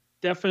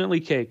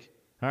 Definitely cake.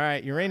 All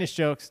right, Uranus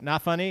jokes,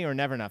 not funny or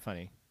never not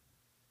funny?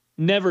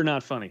 Never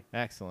not funny.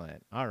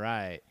 Excellent. All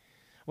right.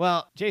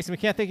 Well, Jason, we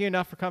can't thank you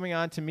enough for coming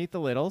on to Meet the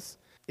Littles.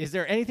 Is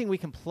there anything we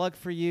can plug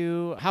for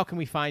you? How can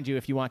we find you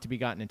if you want to be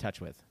gotten in touch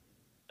with?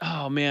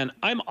 Oh, man.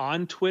 I'm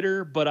on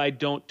Twitter, but I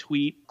don't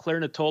tweet.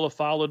 Claire Natola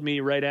followed me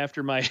right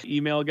after my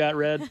email got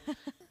read.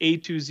 A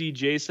to Z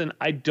Jason.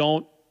 I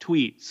don't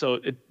tweet, so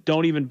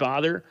don't even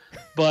bother.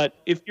 But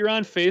if you're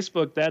on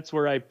Facebook, that's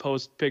where I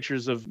post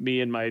pictures of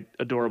me and my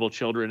adorable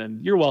children,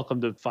 and you're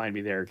welcome to find me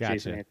there, Gotcha.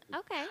 Jason Anthony.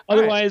 Okay.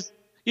 Otherwise,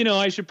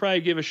 I should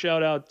probably give a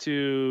shout out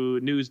to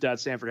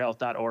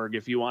news.stanfordhealth.org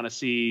if you want to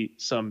see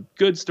some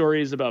good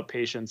stories about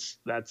patients.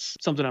 That's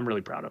something I'm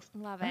really proud of.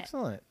 Love it.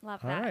 Excellent. Love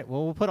All that. right.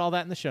 Well, we'll put all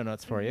that in the show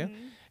notes for you.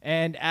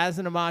 And as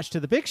an homage to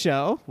the big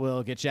show,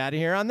 we'll get you out of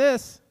here on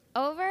this.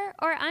 Over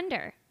or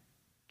under?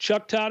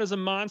 Chuck Todd is a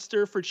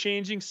monster for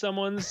changing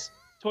someone's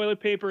toilet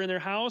paper in their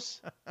house.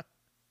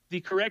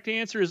 The correct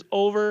answer is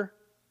over.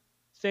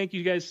 Thank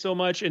you guys so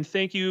much. And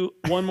thank you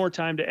one more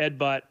time to Ed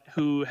Butt,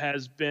 who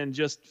has been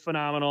just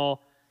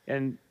phenomenal.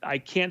 And I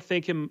can't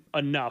thank him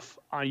enough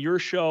on your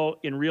show,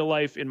 in real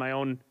life, in my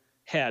own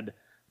head,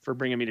 for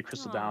bringing me to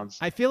Crystal Downs.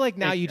 I feel like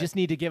now Thank you you. just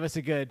need to give us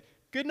a good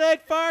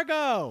night,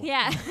 Fargo.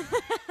 Yeah.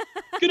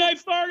 Good night,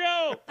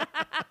 Fargo.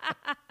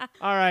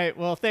 All right.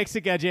 Well, thanks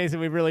again, Jason.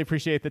 We really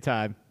appreciate the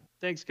time.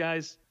 Thanks,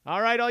 guys. All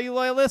right, all you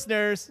loyal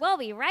listeners. We'll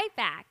be right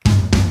back.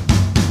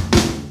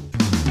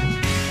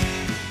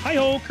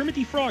 Hi-ho, Kermit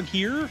the Frog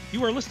here.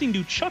 You are listening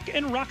to Chuck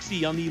and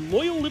Roxy on the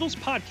Loyal Littles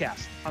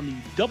podcast on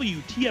the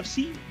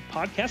WTFC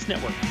Podcast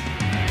Network.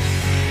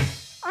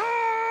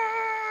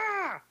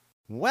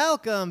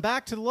 Welcome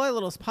back to the Loyal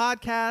Littles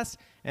podcast.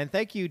 And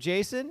thank you,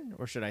 Jason,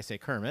 or should I say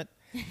Kermit,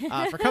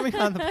 for coming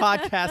on the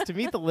podcast to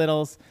meet the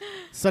Littles.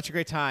 Such a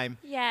great time.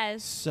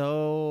 Yes.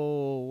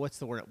 So, what's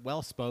the word?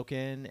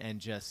 Well-spoken and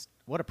just,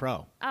 what a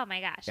pro. Oh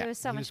my gosh, Yeah, it was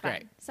so he much was fun.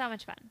 great. So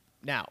much fun.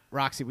 Now,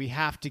 Roxy, we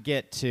have to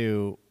get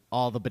to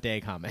all the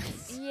bidet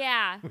comments.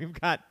 Yeah. We've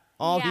got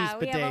all yeah, these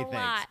we bidet have a things.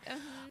 lot.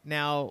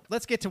 Now,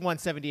 let's get to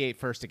 178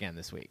 first again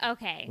this week.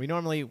 Okay. We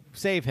normally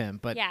save him,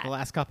 but Yeah. the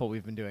last couple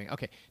we've been doing.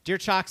 Okay. Dear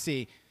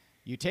Choxy,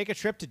 you take a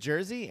trip to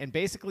Jersey and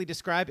basically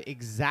describe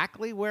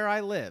exactly where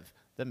I live,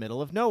 the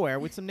middle of nowhere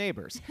with some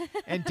neighbors,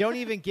 and don't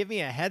even give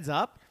me a heads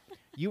up.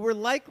 You were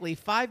likely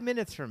 5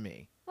 minutes from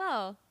me.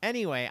 Whoa.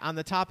 Anyway, on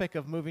the topic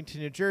of moving to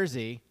New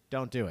Jersey,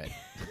 don't do it.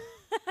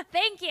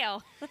 Thank you.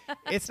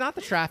 It's not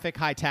the traffic,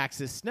 high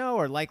taxes, snow,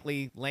 or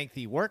likely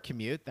lengthy work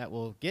commute that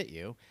will get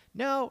you.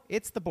 No,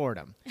 it's the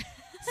boredom.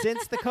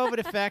 Since the COVID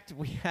effect,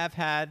 we have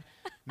had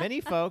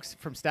many folks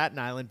from Staten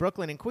Island,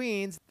 Brooklyn, and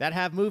Queens that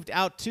have moved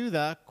out to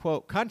the,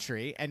 quote,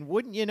 country. And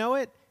wouldn't you know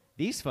it,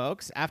 these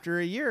folks, after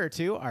a year or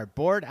two, are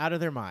bored out of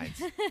their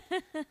minds.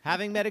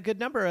 Having met a good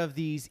number of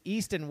these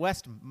east and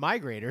west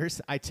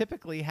migrators, I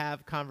typically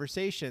have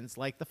conversations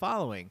like the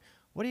following.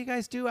 What do you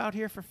guys do out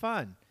here for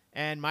fun?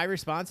 And my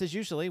response is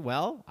usually,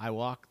 well, I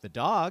walk the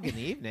dog in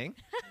the evening.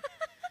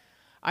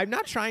 I'm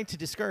not trying to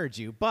discourage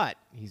you, but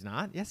he's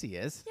not. Yes, he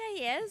is. Yeah,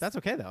 he is. That's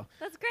okay, though.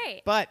 That's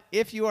great. But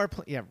if you are,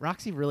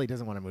 Roxy really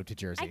doesn't want to move to I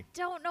Jersey.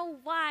 don't know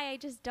why. I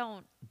just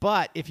don't.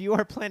 But if you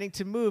are planning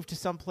to move to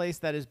some place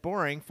that is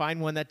boring,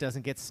 find one that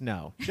doesn't get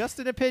snow. Just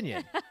an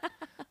opinion.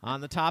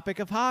 On the topic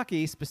of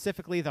hockey,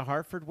 specifically the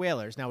Hartford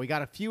Whalers. Now, we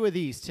got a few of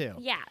these, too.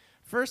 Yeah.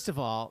 First of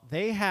all,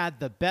 they had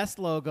the best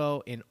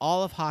logo in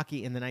all of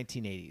hockey in the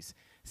 1980s.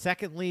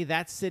 Secondly,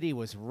 that city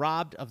was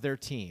robbed of their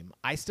team.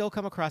 I still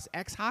come across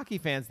ex-hockey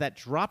fans that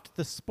dropped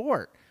the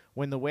sport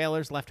when the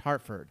Whalers left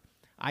Hartford.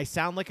 I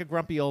sound like a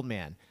grumpy old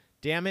man.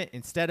 Damn it,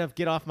 instead of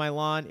get off my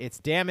lawn, it's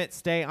damn it,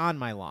 stay on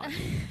my lawn.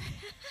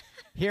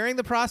 Hearing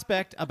the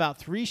prospect about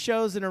 3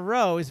 shows in a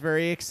row is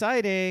very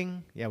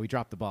exciting. Yeah, we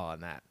dropped the ball on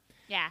that.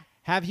 Yeah.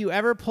 Have you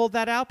ever pulled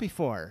that out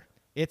before?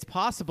 It's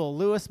possible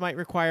Lewis might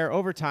require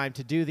overtime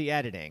to do the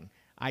editing.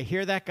 I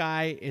hear that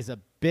guy is a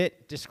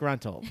bit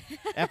disgruntled.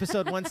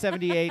 Episode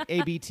 178,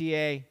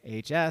 ABTA,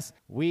 HS.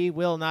 We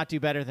will not do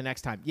better the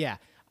next time. Yeah.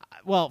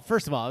 Well,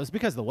 first of all, it was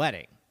because of the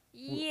wedding.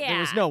 Yeah. There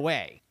was no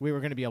way we were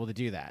going to be able to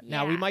do that.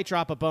 Now, we Yeah. might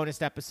drop a bonus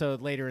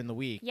episode later in the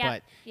week, Yep,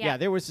 but yep. yeah,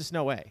 there was just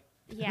no way.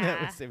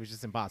 Yeah. it was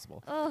just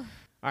impossible. Ugh.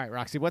 All right,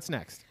 Roxy, what's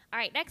next? All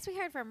right. Next, we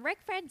heard from Rick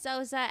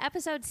Franzosa.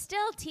 Episode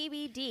still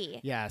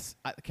TBD. Yes.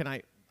 I'm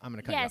going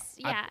to cut Yes,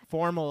 you off. yeah. A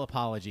formal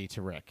apology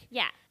to Rick.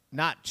 Yeah.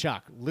 Not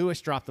Chuck.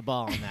 Lewis dropped the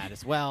ball on that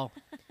as well.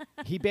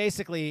 He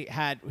basically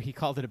he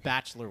called it a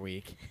bachelor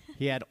week.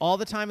 He had all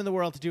the time in the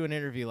world to do an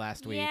interview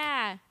last week.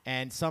 Yeah.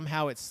 And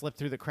somehow it slipped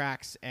through the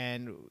cracks,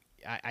 and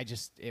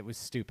it was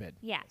stupid.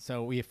 Yeah.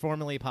 So we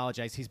formally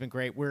apologize. He's been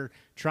great. We're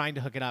trying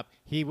to hook it up.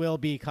 He will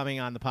be coming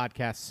on the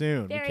podcast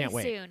soon. Very we can't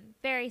wait. soon.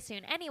 Very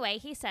soon. Anyway,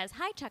 he says,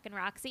 hi, Chuck and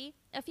Roxy.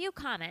 A few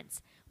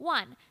comments.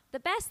 1, the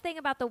best thing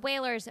about the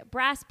Whalers'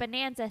 Brass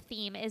Bonanza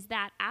theme is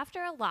that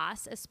after a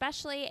loss,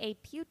 especially a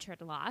putrid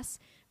loss,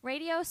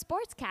 radio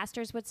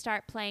sportscasters would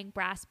start playing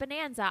Brass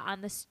Bonanza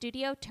on the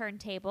studio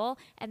turntable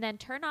and then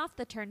turn off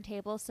the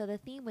turntable so the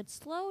theme would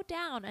slow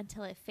down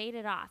until it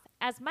faded off,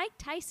 as Mike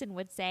Tyson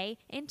would say,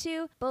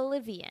 into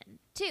Bolivian.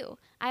 2,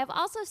 I have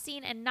also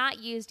seen and not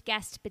used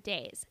guest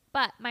bidets,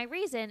 but my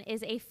reason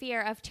is a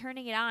fear of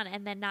turning it on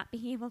and then not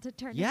being able to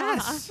turn it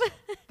Yes. off.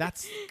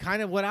 That's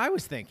kind of what I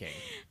was thinking.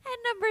 And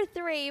number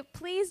 3,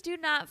 please do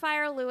not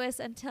fire Lewis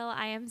until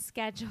I am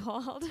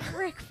scheduled.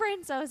 Rick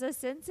Franzosa,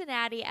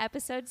 Cincinnati,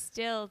 episode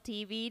still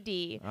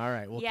TBD. All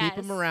right. We'll Yes.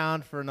 keep him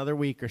around for another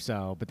week or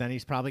so, but then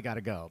he's probably got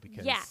to go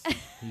because Yeah.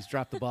 he's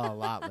dropped the ball a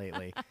lot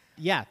lately.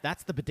 yeah,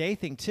 that's the bidet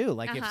thing too.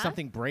 Like if Uh-huh.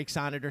 something breaks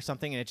on it or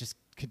something and it just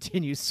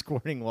continues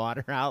squirting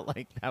water out,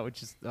 like that would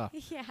just,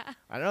 Yeah.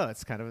 I don't know.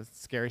 It's kind of a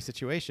scary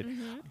situation.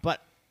 Mm-hmm.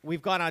 But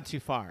we've gone on too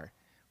far.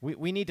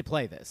 We need to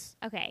play this.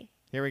 Okay.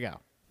 Here we go.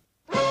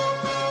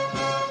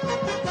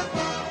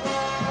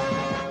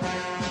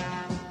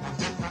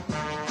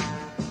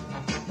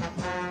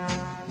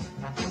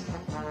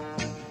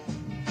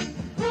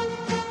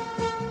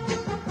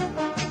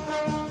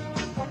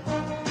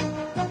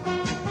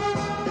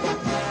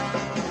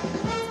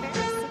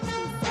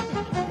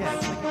 Yeah,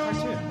 it's like a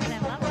cartoon. And I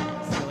love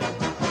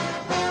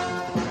this.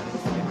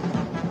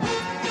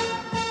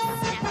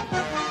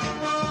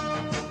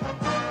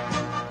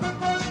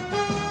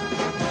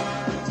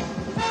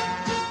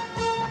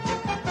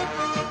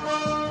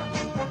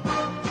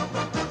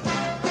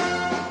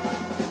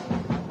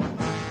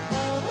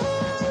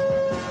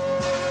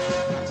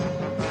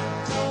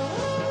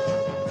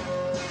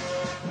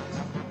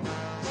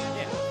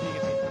 Yeah, you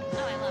get the-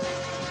 Oh, I love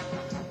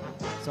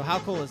it. So how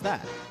cool is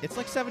that? It's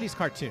like 70s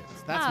cartoons.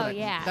 That's Oh, what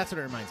yeah. That's what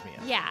it reminds me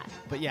of. Yeah.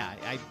 But yeah,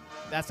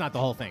 that's not the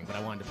whole thing, but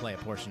I wanted to play a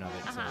portion of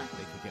it so Uh-huh.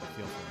 they could get a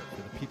feel for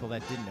it for the people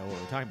that didn't know what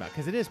we were talking about,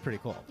 because it is pretty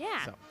cool.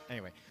 Yeah. So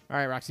anyway, all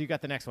right, Roxy, you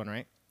got the next one,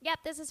 right? Yep,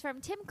 this is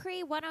from Tim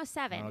Cree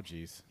 107. Oh,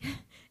 jeez.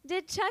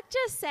 Did Chuck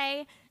just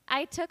say,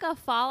 I took a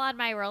fall on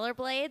my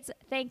rollerblades?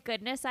 Thank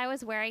goodness I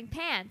was wearing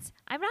pants.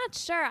 I'm not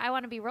sure I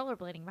want to be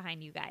rollerblading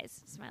behind you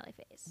guys. Smiley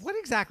face. What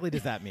exactly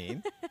does that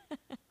mean?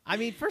 I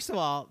mean, first of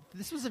all,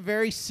 this was a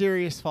very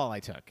serious fall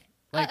I took.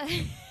 Like,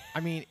 I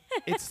mean,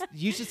 it's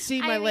you should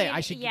see my leg.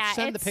 I should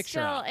send the it's picture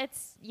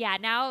still,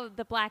 out. now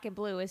the black and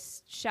blue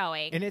is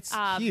showing. And it's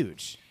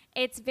huge.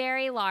 It's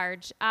very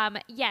large. So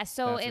That's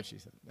what she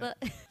said.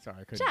 Sorry,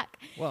 I couldn't. Chuck.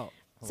 Well,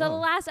 So the hello.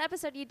 last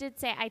episode you did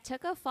say, I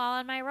took a fall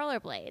on my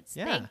rollerblades.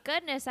 Yeah. Thank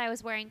goodness I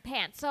was wearing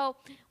pants. So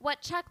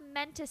what Chuck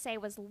meant to say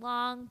was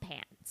long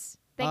pants.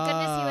 Thank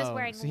goodness he was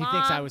wearing so long he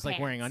thinks I was like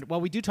pants. wearing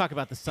well, we do talk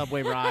about the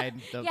subway ride,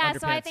 the Yeah, underpants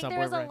so I think subway there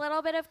was ride. a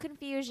little bit of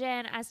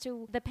confusion as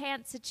to the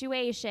pants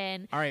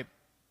situation. All right.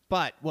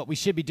 But what we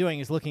should be doing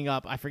is looking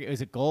up, I forget,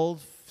 is it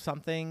Gold?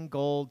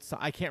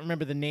 I can't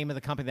remember the name of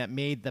the company that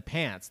made the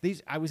pants.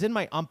 I was in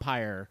my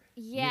umpire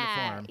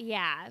uniform.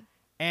 Yeah.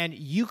 And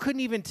you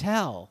couldn't even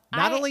tell.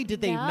 Not only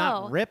did they No.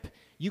 not rip,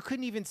 you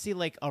couldn't even see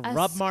like a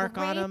rub mark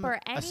on them,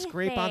 scrape or a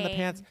scrape on the anything.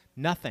 pants,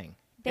 nothing.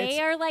 They It's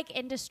are like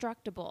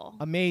indestructible.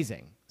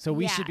 amazing. So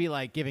we Yeah. should be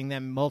like giving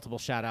them multiple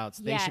shout outs.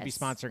 They should be Yes.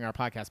 sponsoring our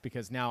podcast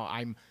because now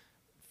I'm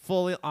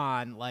fully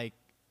on like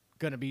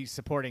going to be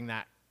supporting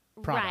that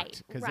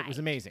product because it was right.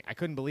 amazing. I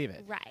couldn't believe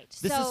it. Right.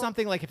 This is So-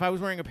 something like if I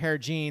was wearing a pair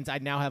of jeans,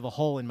 I'd now have a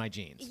hole in my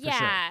jeans. For Yeah,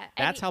 sure. and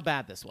That's how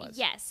bad this was.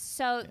 Yes.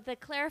 So the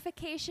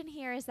clarification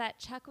here is that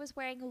Chuck was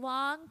wearing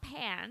long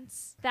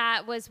pants.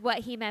 That was what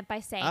he meant by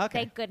saying, Okay.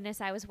 thank goodness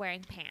I was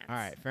wearing pants. All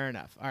right, fair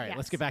enough. All right,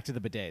 let's Yes. get back to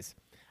the bidets.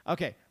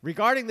 Okay,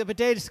 regarding the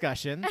bidet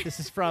discussion, this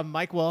is from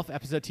Mike Wolf,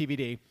 episode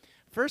TBD.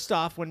 First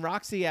off, when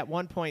Roxy at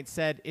one point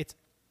said, it's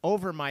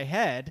over my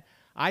head,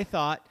 I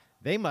thought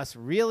they must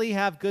really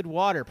have good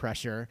water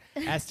pressure.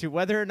 As to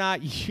whether or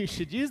not you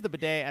should use the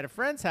bidet at a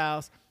friend's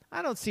house,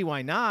 I don't see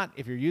why not.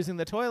 If you're using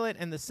the toilet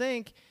and the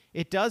sink,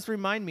 it does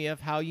remind me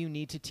of how you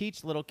need to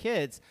teach little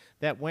kids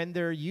that when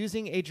they're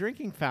using a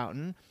drinking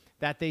fountain,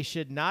 that they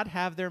should not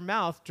have their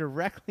mouth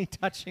directly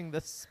touching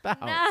the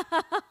spout.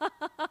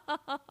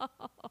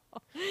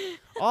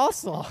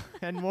 Also,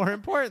 and more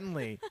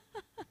importantly,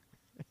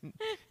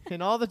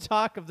 in all the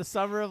talk of the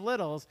Summer of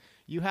Littles,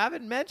 you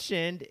haven't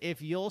mentioned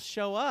if you'll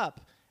show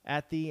up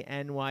at the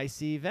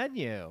NYC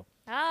venue.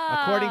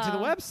 According to the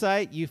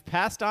website, you've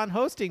passed on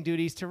hosting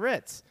duties to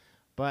Ritz,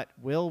 but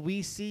will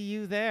we see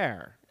you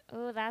there?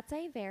 Oh, that's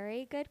a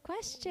very good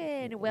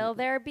question. Will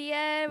there be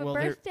a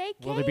birthday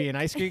cake? Will there be an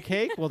ice cream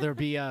cake? Will there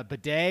be a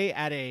bidet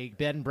at a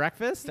bed and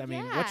breakfast? I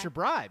mean, what's Yeah. your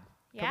bribe?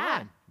 Come Yeah.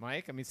 on,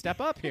 Mike. I mean, step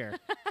up here.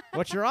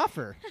 What's your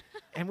offer?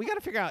 And we got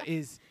to figure out,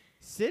 is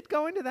Sid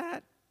going to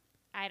that?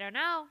 I don't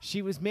know.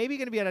 She was maybe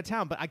going to be out of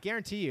town, but I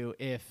guarantee you,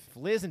 if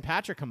Liz and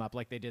Patrick come up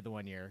like they did the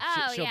one year,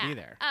 Oh, she'll yeah. be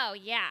there. Oh,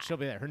 yeah. She'll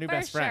be there. Her new For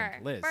best friend,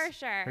 sure. Liz. For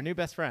sure. Her new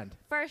best friend.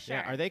 For sure.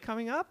 Yeah. Are they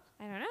coming up?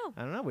 I don't know.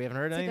 I don't know. We haven't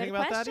heard It's a anything good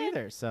about question. that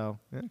either. So,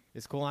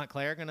 is Cool Aunt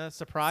Claire going to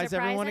surprise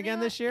everyone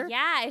again this year?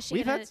 Yeah. Is she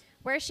We've gonna, had-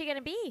 where's she going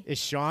to be? Is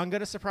Sean going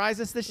to surprise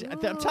us this year?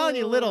 I'm telling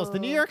you, Littles, the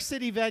New Ooh. York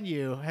City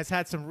venue has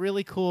had some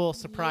really cool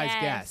surprise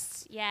Yes,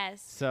 guests.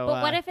 Yes. So,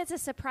 but what if it's a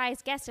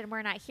surprise guest and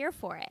we're not here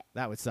for it?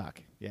 That would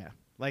suck. Yeah.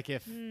 Like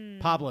if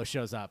Pablo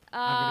shows up,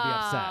 I'm going to be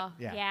upset.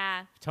 Yeah.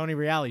 Yeah. If Tony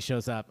Reale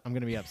shows up, I'm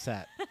going to be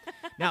upset.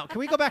 Now, can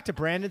we go back to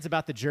Brandon's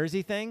about the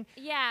jersey thing?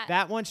 Yeah.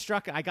 That one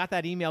struck. I got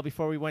that email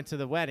before we went to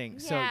the wedding.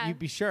 So Yeah. you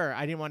be sure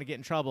I didn't want to get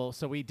in trouble.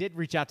 So we did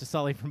reach out to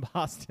Sully from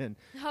Boston.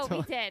 Oh, So,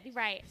 we did.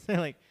 Right. They're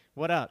like,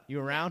 what up? You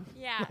around?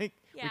 Yeah. Like,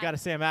 Yeah. we got a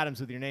Sam Adams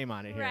with your name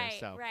on it here. Right,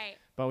 So. right.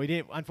 But we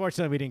didn't.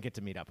 Unfortunately, we didn't get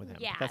to meet up with him.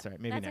 Yeah, But that's all right.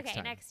 Maybe that's next okay,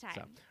 time. next time.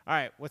 So, all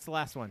right. What's the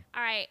last one?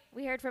 All right.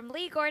 We heard from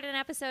Lee Gordon,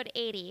 episode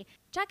 80.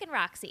 Chuck and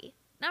Roxy.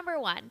 Number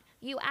 1,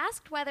 you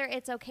asked whether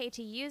it's okay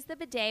to use the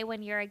bidet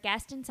when you're a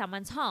guest in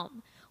someone's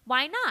home.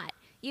 Why not?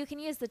 You can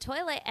use the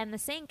toilet and the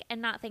sink and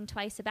not think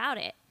twice about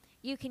it.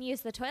 You can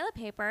use the toilet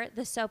paper,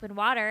 the soap and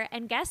water,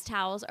 and guest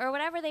towels, or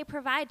whatever they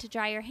provide to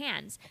dry your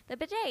hands. The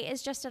bidet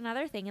is just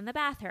another thing in the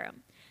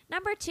bathroom.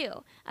 Number 2,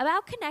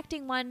 about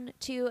connecting one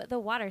to the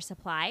water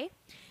supply.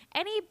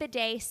 Any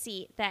bidet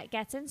seat that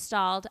gets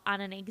installed on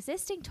an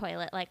existing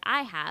toilet like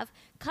I have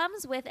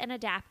comes with an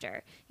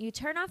adapter. You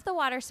turn off the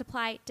water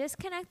supply,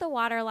 disconnect the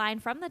water line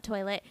from the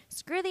toilet,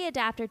 screw the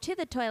adapter to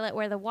the toilet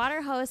where the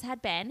water hose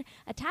had been,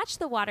 attach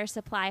the water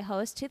supply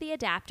hose to the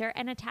adapter,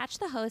 and attach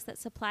the hose that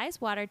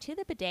supplies water to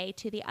the bidet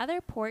to the other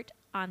port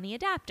on the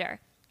adapter.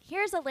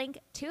 Here's a link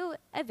to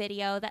a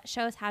video that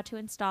shows how to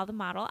install the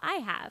model I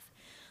have.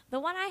 The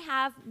one I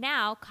have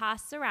now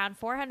costs around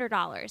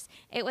 $400.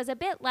 It was a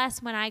bit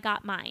less when I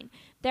got mine.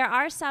 There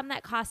are some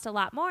that cost a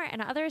lot more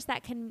and others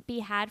that can be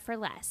had for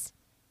less.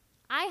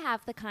 I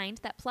have the kind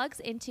that plugs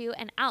into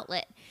an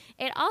outlet.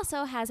 It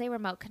also has a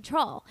remote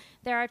control.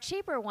 There are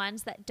cheaper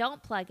ones that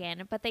don't plug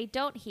in, but they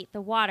don't heat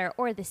the water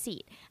or the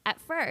seat. At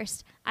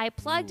first, I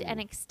plugged an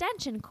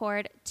extension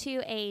cord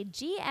to a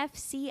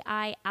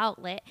GFCI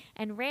outlet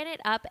and ran it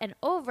up and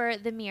over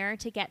the mirror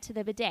to get to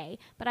the bidet,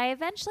 but I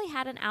eventually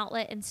had an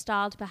outlet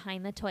installed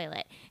behind the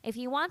toilet. If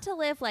you want to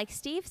live like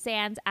Steve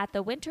Sands at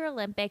the Winter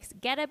Olympics,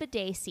 get a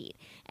bidet seat.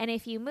 And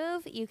if you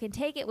move, you can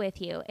take it with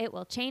you. It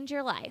will change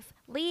your life.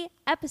 Lee,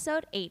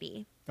 episode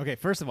 80. Okay,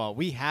 first of all,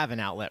 we have an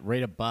outlet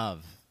right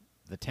above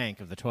the tank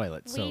of the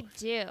toilet. We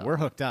do. We're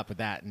hooked up with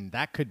that, and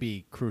that could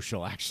be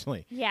crucial,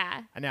 actually.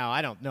 Yeah. Now,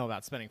 I don't know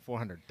about spending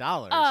 $400.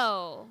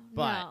 Oh,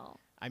 but, no.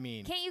 I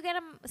mean, Can't you get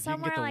them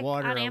somewhere the like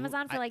water on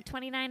Amazon for like $29.99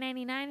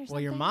 or something? well,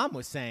 your mom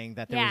was saying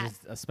that there was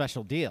a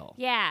special deal.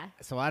 Yeah.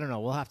 So I don't know.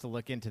 We'll have to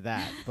look into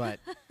that. But,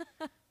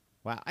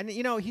 wow. And,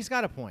 he's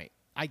got a point,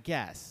 I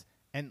guess.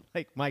 And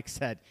like Mike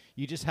said,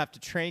 you just have to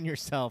train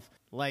yourself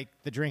like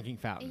the drinking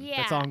fountain. Yeah.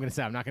 That's all I'm going to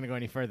say. I'm not going to go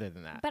any further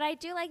than that. But I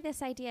do like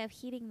this idea of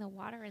heating the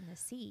water in the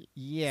seat.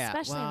 Yeah.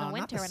 Especially in the winter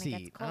not the when it seat.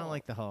 gets cold. I don't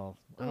like the whole.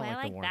 I Ooh, don't I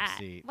like the warm that.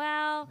 seat.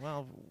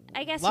 Well,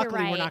 I guess luckily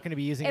you're right. we're not going to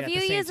be using it at the same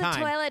time. If you use the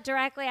toilet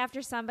directly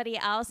after somebody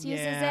else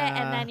uses it,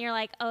 and then you're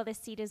like, oh, the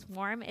seat is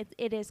warm,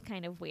 it is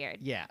kind of weird.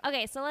 Yeah.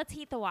 Okay, so let's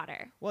heat the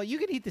water. Well, you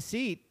can heat the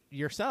seat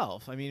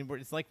yourself. I mean,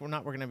 it's like we're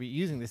going to be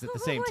using this at the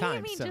same What time. do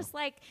you mean, so. just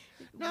like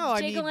No,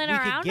 jiggling we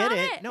around could get on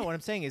it. it? No, what I'm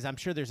saying is I'm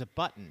sure there's a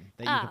button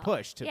that you can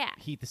push to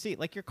heat the seat,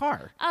 like your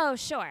car. Oh,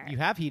 sure. You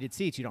have heated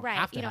seats. You don't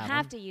have to You don't have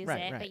have them. to use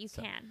Right, it, right. but you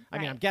So, can. I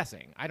mean, I'm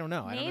guessing. I don't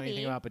know. I don't know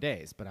anything Maybe. about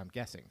bidets, but I'm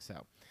guessing. So,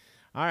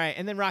 all right.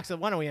 And then, Roxa,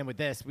 why don't we end with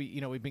this?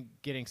 We've been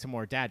getting some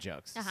more dad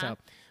jokes. So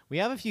we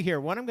have a few here.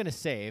 One I'm going to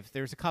save.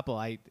 There's a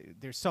couple.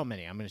 There's so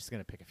many. I'm just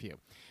going to pick a few.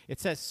 It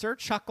says, Sir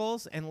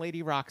Chuckles and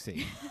Lady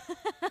Roxy.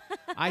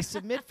 I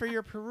submit for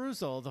your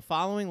perusal the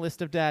following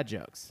list of dad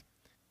jokes.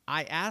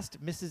 I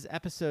asked Mrs.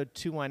 Episode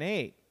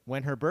 218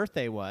 when her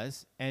birthday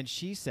was, and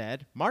she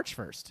said March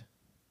 1st.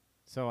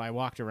 So I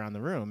walked around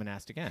the room and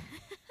asked again.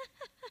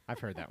 I've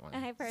heard that one.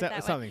 I've heard that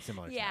one. Something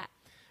similar to Yeah. that.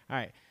 All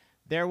right.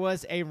 There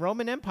was a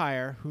Roman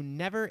Empire who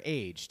never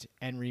aged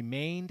and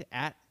remained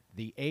at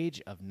the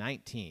age of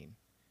 19.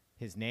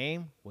 His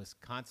name was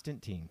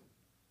Constantine.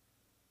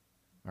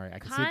 All right, I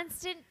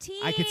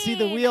could see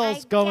the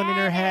wheels going in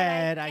her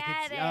head. I get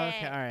see. it.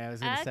 Okay, all right. I was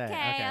going to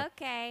say.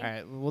 Okay. All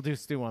right, we'll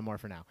just do one more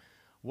for now.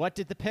 What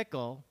did the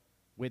pickle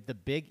with the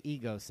big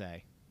ego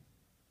say?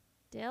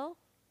 Dill?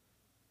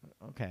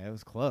 Okay, it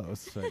was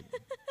close. But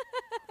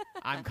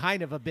I'm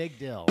kind of a big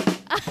dill.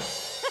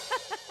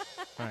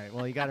 All right,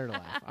 well, you got her to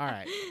laugh. All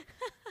right,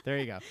 there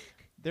you go.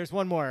 There's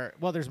one more.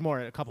 Well, there's more,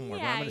 a couple more,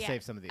 but I'm going to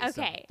save some of these.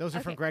 Okay. So those are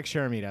from Greg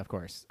Sharamita, of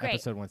course, Great.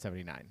 episode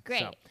 179. Great.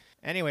 So,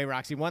 anyway,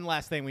 Roxy, one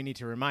last thing we need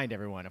to remind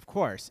everyone, of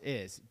course,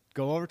 is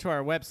go over to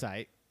our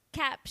website.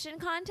 Caption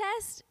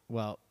contest?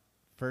 Well,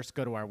 first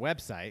go to our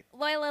website.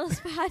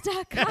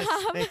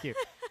 LoyalLittleSpa.com. Thank you.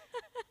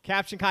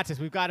 Caption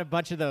contest. We've got a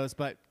bunch of those,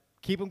 but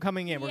keep them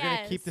coming in. We're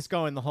going to keep this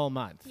going the whole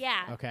month.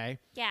 Yeah. Okay?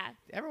 Yeah.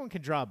 Everyone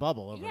can draw a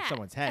bubble over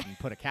someone's head and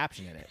put a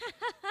caption in it.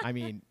 I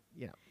mean,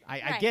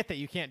 I get that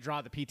you can't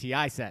draw the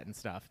PTI set and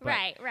stuff. But,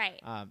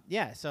 Right.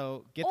 Yeah,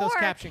 so get those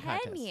caption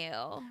contests. Or can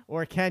you?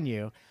 Or can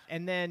you?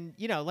 And then,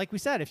 like we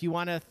said, if you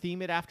want to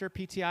theme it after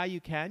PTI, you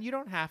can. You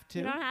don't have to.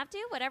 You don't have to.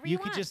 Whatever you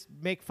want. You could just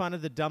make fun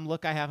of the dumb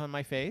look I have on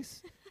my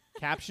face.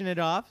 Caption it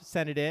off.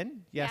 Send it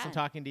in. Yes, Yeah. I'm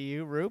talking to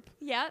you, Roop.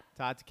 Yep.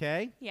 Todd to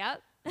K.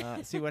 Yep.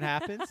 See what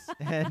happens.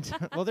 And,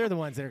 well, they're the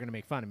ones that are going to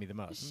make fun of me the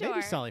most. Sure.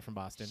 Maybe Sully from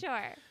Boston.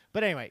 Sure.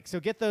 But anyway, so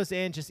get those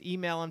in. Just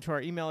email them to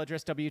our email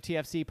address,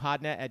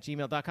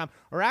 wtfcpodnet@gmail.com.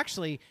 Or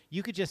actually,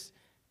 you could just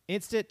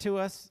insta it to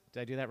us. Did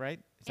I do that right?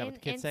 Is that what the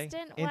kids say?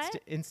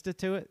 Insta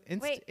to it.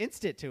 Wait.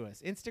 Insta it to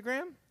us.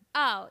 Instagram?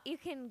 Oh, you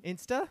can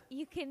Insta?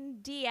 You can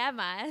DM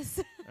us.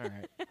 All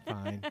right,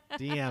 fine.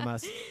 DM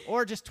us.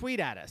 Or just tweet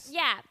at us.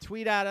 Yeah.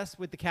 Tweet at us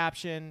with the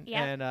caption,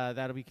 and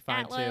that'll be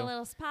fine at too. Loyal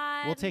Littles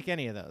Pod. We'll take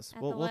any of those.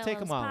 At We'll the take Loyal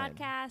them all Littles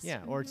in. Podcast.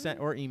 Yeah,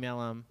 or email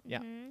them.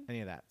 Yeah,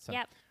 any of that. So.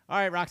 Yep. All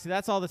right, Roxy,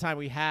 that's all the time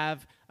we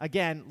have.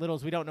 Again,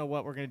 Littles, we don't know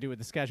what we're going to do with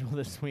the schedule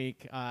this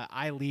week.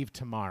 I leave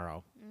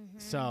tomorrow.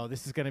 So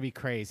this is going to be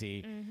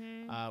crazy.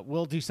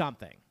 We'll do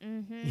something.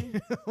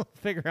 We'll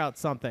figure out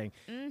something.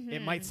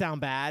 It might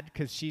sound bad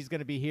because she's going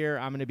to be here.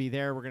 I'm going to be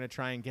there. We're going to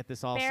try and get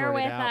this all Bear sorted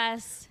with out.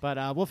 us.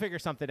 But we'll figure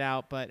something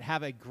out. But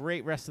have a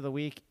great rest of the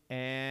week.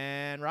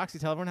 And Roxy,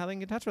 tell everyone how they can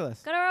get in touch with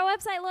us. Go to our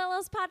website,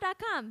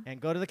 loyallistpod.com.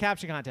 And go to the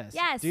caption contest.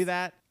 Yes. Do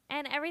that.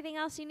 And everything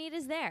else you need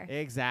is there.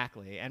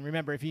 Exactly. And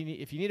remember, if you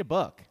need a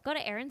book, Go to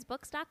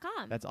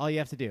aaronsbooks.com. that's all you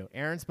have to do.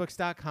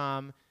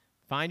 aaronsbooks.com.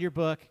 Find your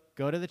book.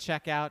 Go to the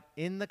checkout.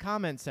 In the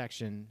comment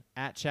section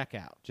at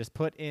checkout, just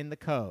put in the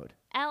code.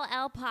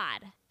 LL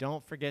Pod.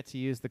 Don't forget to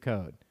use the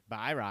code.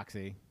 Bye,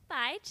 Roxy.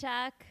 Bye,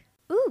 Chuck.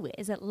 Ooh,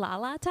 is it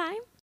Lala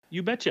time?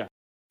 You betcha.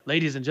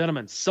 Ladies and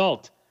gentlemen,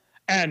 salt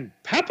and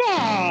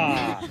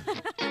pepper!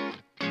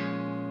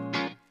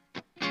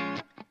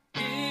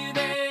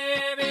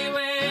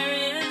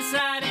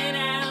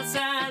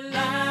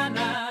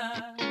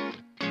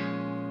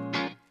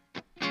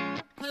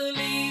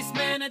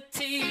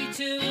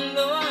 To a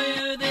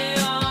lawyer, they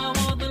all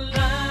want the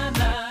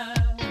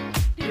limelight.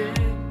 Yeah.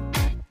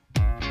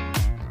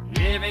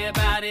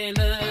 Everybody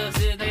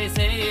loves it, they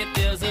say it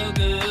feels so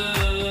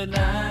good.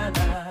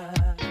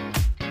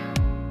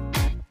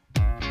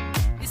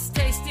 It's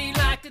tasty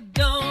like a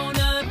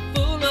donut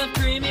full of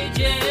creamy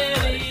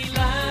jelly.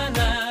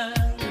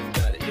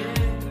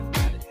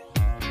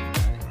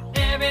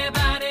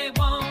 Everybody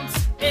wants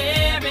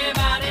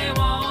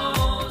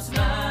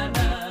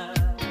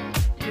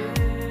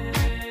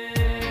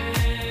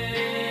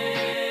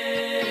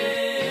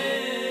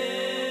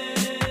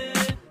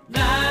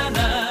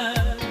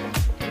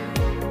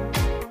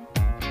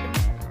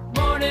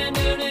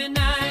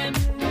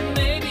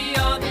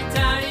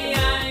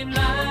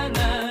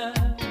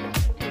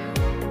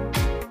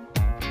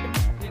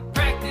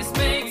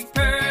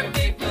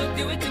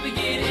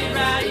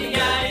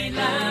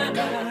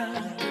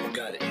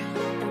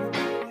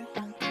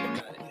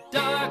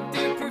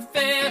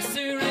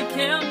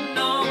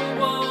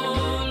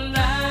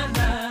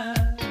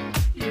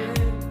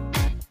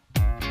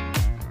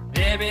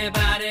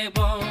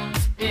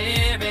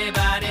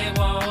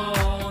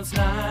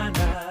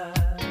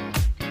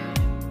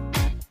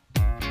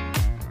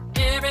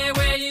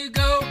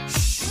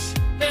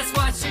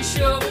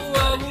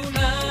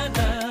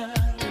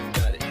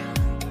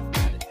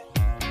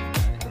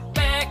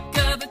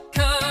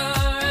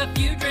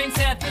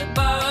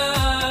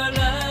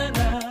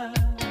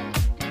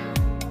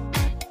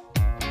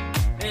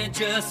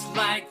just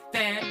like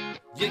that,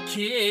 you're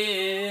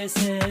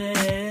kissing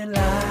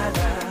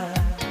la-la.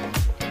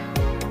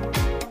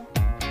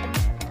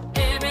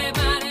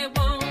 Everybody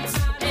wants,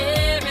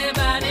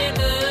 everybody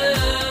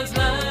loves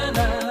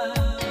la-la.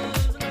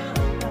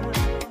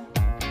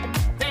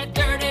 That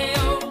dirty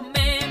old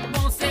man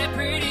wants that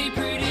pretty,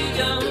 pretty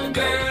young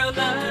girl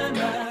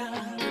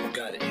la-la.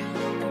 Got it.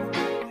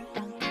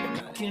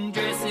 Can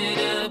dress it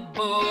up,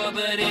 boy,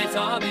 but it's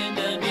all been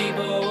done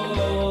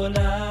before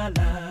la-la.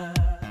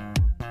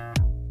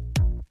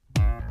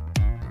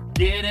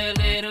 Get a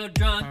little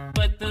drunk,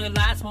 but the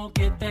lights won't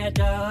get that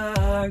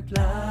dark,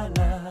 la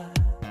la.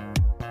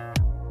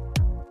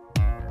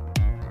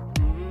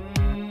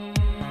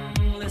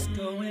 Let's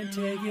go and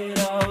take it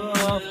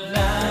off,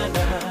 la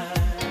la.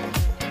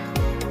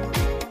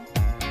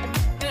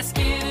 Let's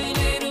get a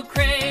little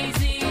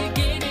crazy,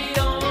 get it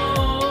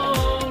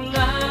on,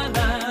 la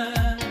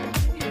la.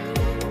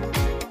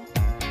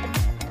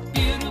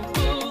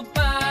 Beautiful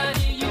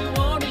body, you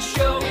want to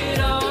show it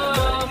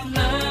off,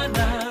 la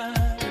la.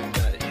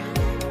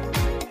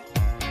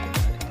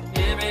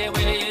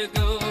 Everywhere you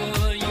go,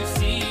 you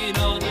see it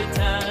all the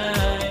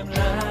time,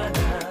 la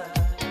la.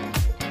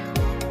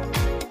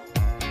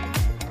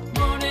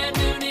 Morning,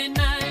 noon, and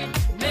night,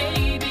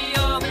 maybe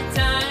all the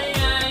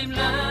time,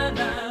 la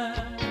la.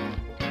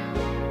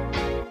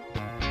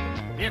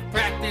 If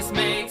practice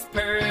makes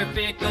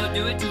perfect, we'll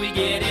do it till we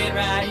get it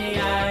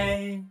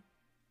right,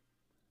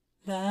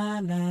 la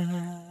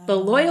la. The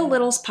Loyal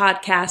Littles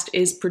podcast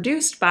is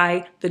produced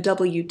by the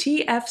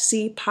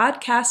WTFC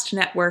Podcast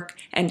Network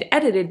and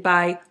edited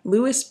by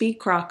Louis B.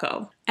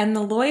 Crocco. And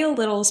the Loyal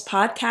Littles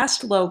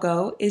podcast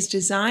logo is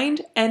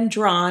designed and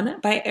drawn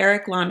by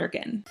Eric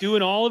Lonergan.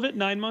 Doing all of it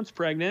 9 months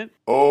pregnant.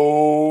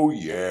 Oh,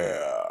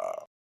 yeah.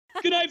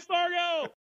 Good night, Fargo!